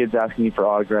 Just like kids asking you for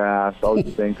autographs, all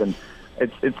these things, and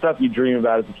it's stuff you dream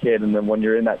about as a kid. And then when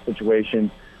you're in that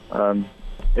situation, it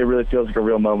really feels like a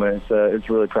real moment. It's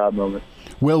a really proud moment.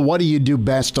 Will, what do you do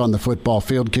best on the football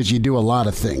field? Because you do a lot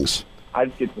of things. I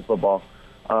just get to the football.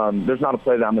 There's not a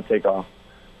play that I'm going to take off,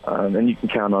 and you can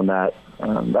count on that.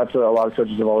 That's what a lot of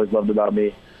coaches have always loved about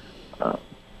me.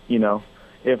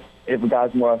 If a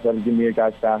guy's more athletic than me, a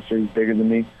guy's faster, he's bigger than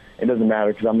me, it doesn't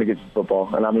matter because I'm going to get to the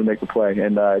football and I'm going to make the play.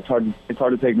 And it's hard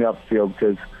to take me off the field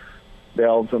because they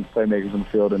all have some playmakers on the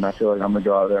field, and I feel like I'm going to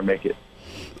go out there and make it.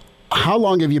 How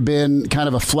long have you been kind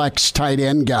of a flex tight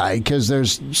end guy? Because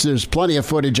there's plenty of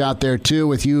footage out there too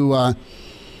with you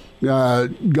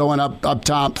going up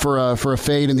top for a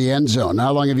fade in the end zone.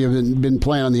 How long have you been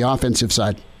playing on the offensive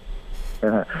side?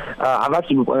 I've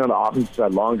actually been playing on the offensive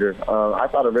side longer. I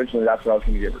thought originally that's what I was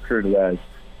going to get recruited as.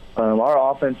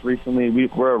 Our offense recently,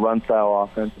 we're a run-style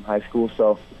offense in high school,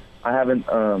 so I haven't.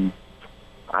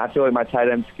 I feel like my tight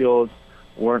end skills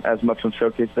weren't as much on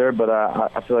showcase there, but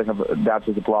I feel like I've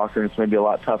adapted as a blocker, and it's maybe a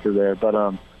lot tougher there. But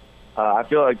I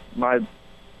feel like my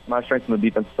strength's on the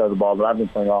defensive side of the ball, but I've been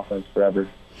playing offense forever.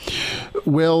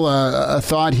 Will, a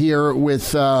thought here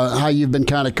with how you've been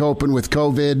kind of coping with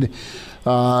COVID,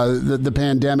 the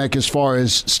pandemic, as far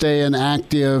as staying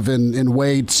active and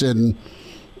weights and,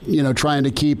 trying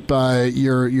to keep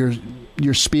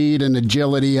your speed and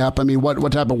agility up. I mean,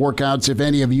 what type of workouts, if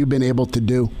any, have you been able to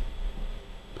do?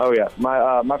 Oh, yeah.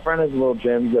 My friend has a little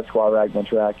gym. He's got squat rack,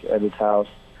 bench rack at his house.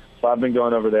 So I've been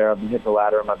going over there. I've been hitting the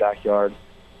ladder in my backyard.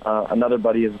 Another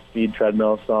buddy has a speed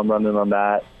treadmill, so I'm running on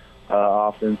that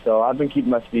often. So I've been keeping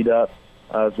my speed up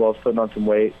as well as putting on some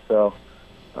weight. So,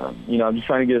 I'm just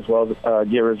trying to get as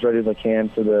ready as I can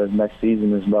for the next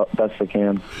season as best I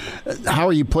can. How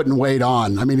are you putting weight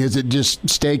on? I mean, is it just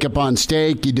steak upon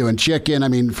steak? You doing chicken? I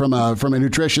mean, from a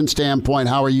nutrition standpoint,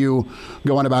 how are you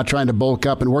going about trying to bulk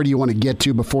up, and where do you want to get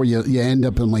to before you end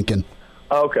up in Lincoln?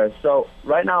 Okay, so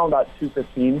right now I'm about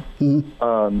 215.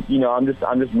 Mm-hmm.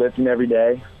 I'm just lifting every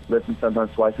day, lifting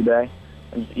sometimes twice a day,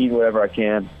 and just eating whatever I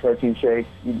can. Protein shakes,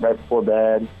 eating right before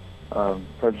bed,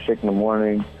 protein shake in the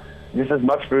morning. Just as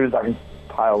much food as I can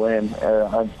pile in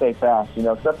and stay fast,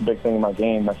 because that's a big thing in my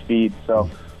game, my speed. So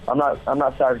I'm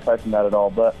not sacrificing that at all.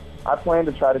 But I plan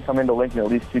to try to come into Lincoln at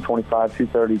least 225,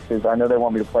 230, because I know they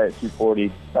want me to play at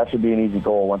 240. That should be an easy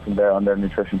goal once I'm there on their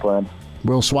nutrition plan.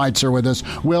 Will Schweitzer with us.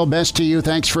 Will, best to you.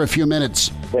 Thanks for a few minutes.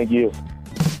 Thank you.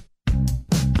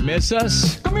 Miss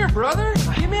us? Come here, brother.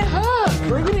 Give me a hug.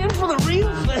 Bring it in for the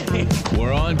real thing.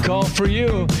 We're on call for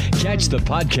you. Catch the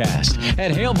podcast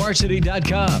at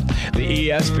HailVarsity.com, the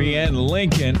ESPN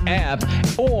Lincoln app,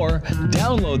 or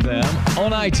download them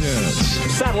on iTunes.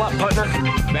 Saddle up, partner.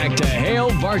 Back to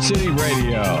Hail Varsity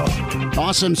Radio.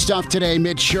 Awesome stuff today.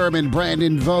 Mitch Sherman,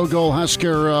 Brandon Vogel,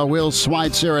 Husker Will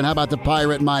Schweitzer, and how about the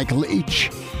Pirate Mike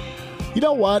Leach? You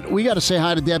know what? We got to say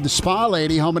hi to Deb, the spa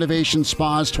lady, Home Innovation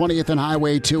Spas, 20th and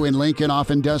Highway 2 in Lincoln,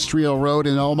 off Industrial Road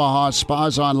in Omaha,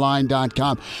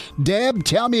 spasonline.com. Deb,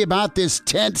 tell me about this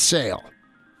tent sale.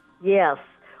 Yes.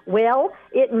 Well,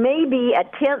 it may be a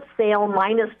tent sale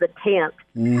minus the tent.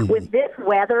 Mm-hmm. With this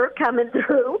weather coming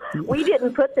through, we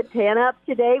didn't put the tent up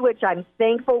today, which I'm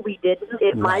thankful we didn't.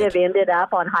 It might have ended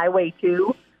up on Highway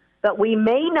 2. But we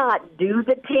may not do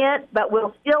the tent, but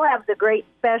we'll still have the great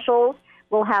specials.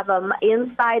 We'll have them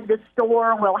inside the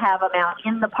store. We'll have them out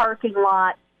in the parking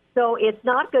lot. So it's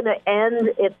not going to end.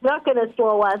 It's not going to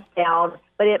slow us down,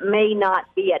 but it may not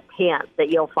be a tent that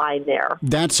you'll find there.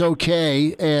 That's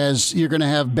okay, as you're going to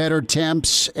have better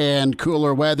temps and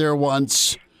cooler weather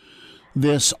once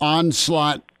this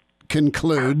onslaught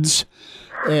concludes.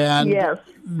 And yes.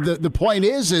 The point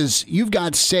is you've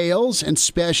got sales and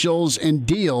specials and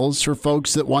deals for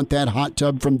folks that want that hot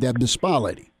tub from Deb the Spa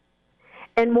Lady.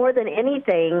 And more than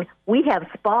anything, we have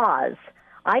spas.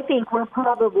 I think we're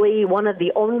probably one of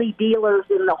the only dealers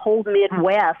in the whole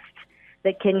Midwest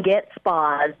that can get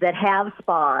spas, that have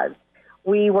spas.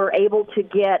 We were able to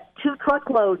get 2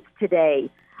 truckloads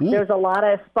today. There's a lot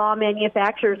of spa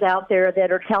manufacturers out there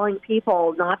that are telling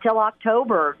people not till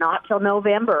October, not till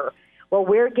November. Well,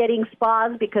 we're getting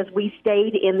spas because we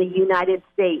stayed in the United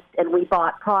States and we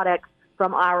bought products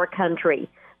from our country.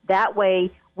 That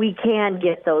way, we can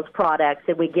get those products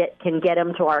and we can get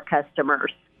them to our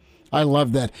customers. I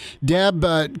love that. Deb,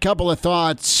 a couple of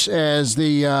thoughts as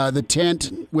the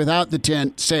tent without the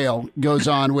tent sale goes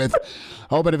on with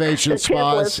Home Innovation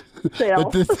Spas.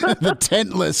 The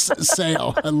tentless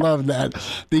sale. I love that.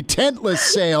 The tentless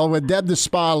sale with Deb the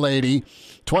Spa Lady,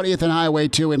 20th and Highway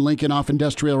 2 in Lincoln, off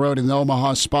Industrial Road in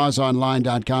Omaha,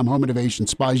 spasonline.com, Home Innovation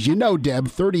Spas. You know, Deb,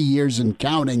 30 years and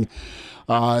counting.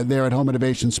 There at Home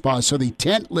Innovation Spa. So the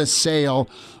tentless sale,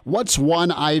 what's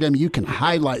one item you can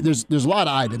highlight? There's a lot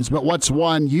of items, but what's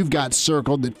one you've got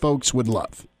circled that folks would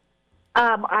love?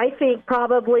 I think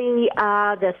probably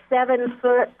the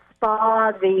 7-foot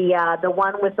spa, the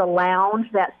one with the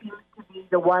lounge. That seems to be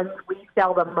the one we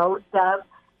sell the most of.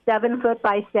 7 foot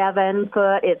by 7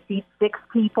 foot. It seats 6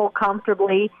 people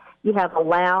comfortably. You have a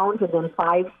lounge and then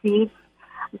 5 seats.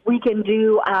 We can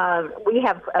do, we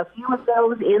have a few of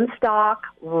those in stock,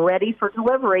 ready for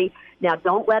delivery. Now,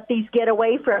 don't let these get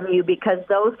away from you because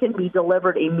those can be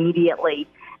delivered immediately.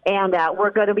 And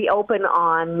we're going to be open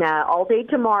on all day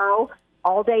tomorrow,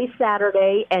 all day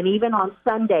Saturday, and even on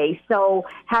Sunday. So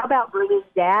how about bringing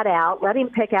Dad out, let him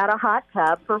pick out a hot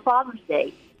tub for Father's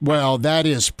Day? Well, that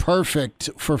is perfect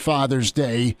for Father's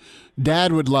Day.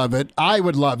 Dad would love it. I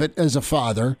would love it as a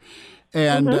father.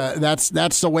 And that's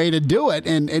the way to do it.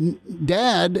 And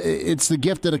Dad, it's the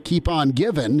gift that'll keep on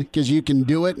giving because you can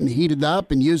do it and heat it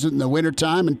up and use it in the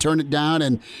wintertime and turn it down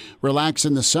and relax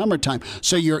in the summertime.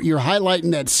 So you're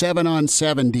highlighting that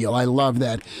 7-on-7 deal. I love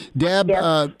that. Deb,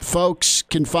 yes. Folks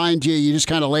can find you. You just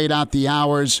kind of laid out the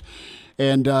hours.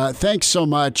 And thanks so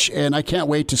much. And I can't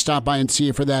wait to stop by and see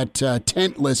you for that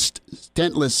tentless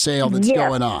sale that's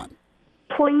going on.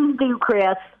 Please do,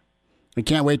 Chris. I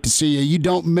can't wait to see you. You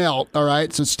don't melt, all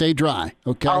right? So stay dry,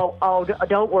 okay? Oh,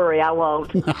 don't worry, I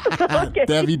won't. Okay.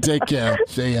 Deb, you take care.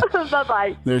 See ya.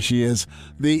 Bye-bye. There she is.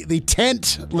 The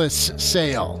tentless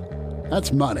sale.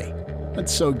 That's money.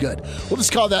 That's so good. We'll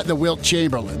just call that the Wilt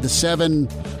Chamberlain, the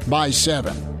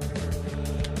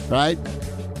 7x7. Right?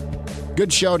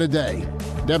 Good show today.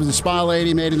 Deb's the Spa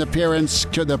Lady made an appearance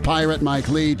to the Pirate, Mike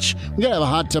Leach. We're going to have a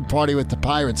hot tub party with the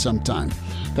Pirate sometime.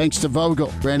 Thanks to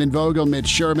Vogel, Brandon Vogel, Mitch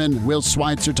Sherman, Will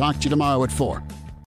Schweitzer. Talk to you tomorrow at 4.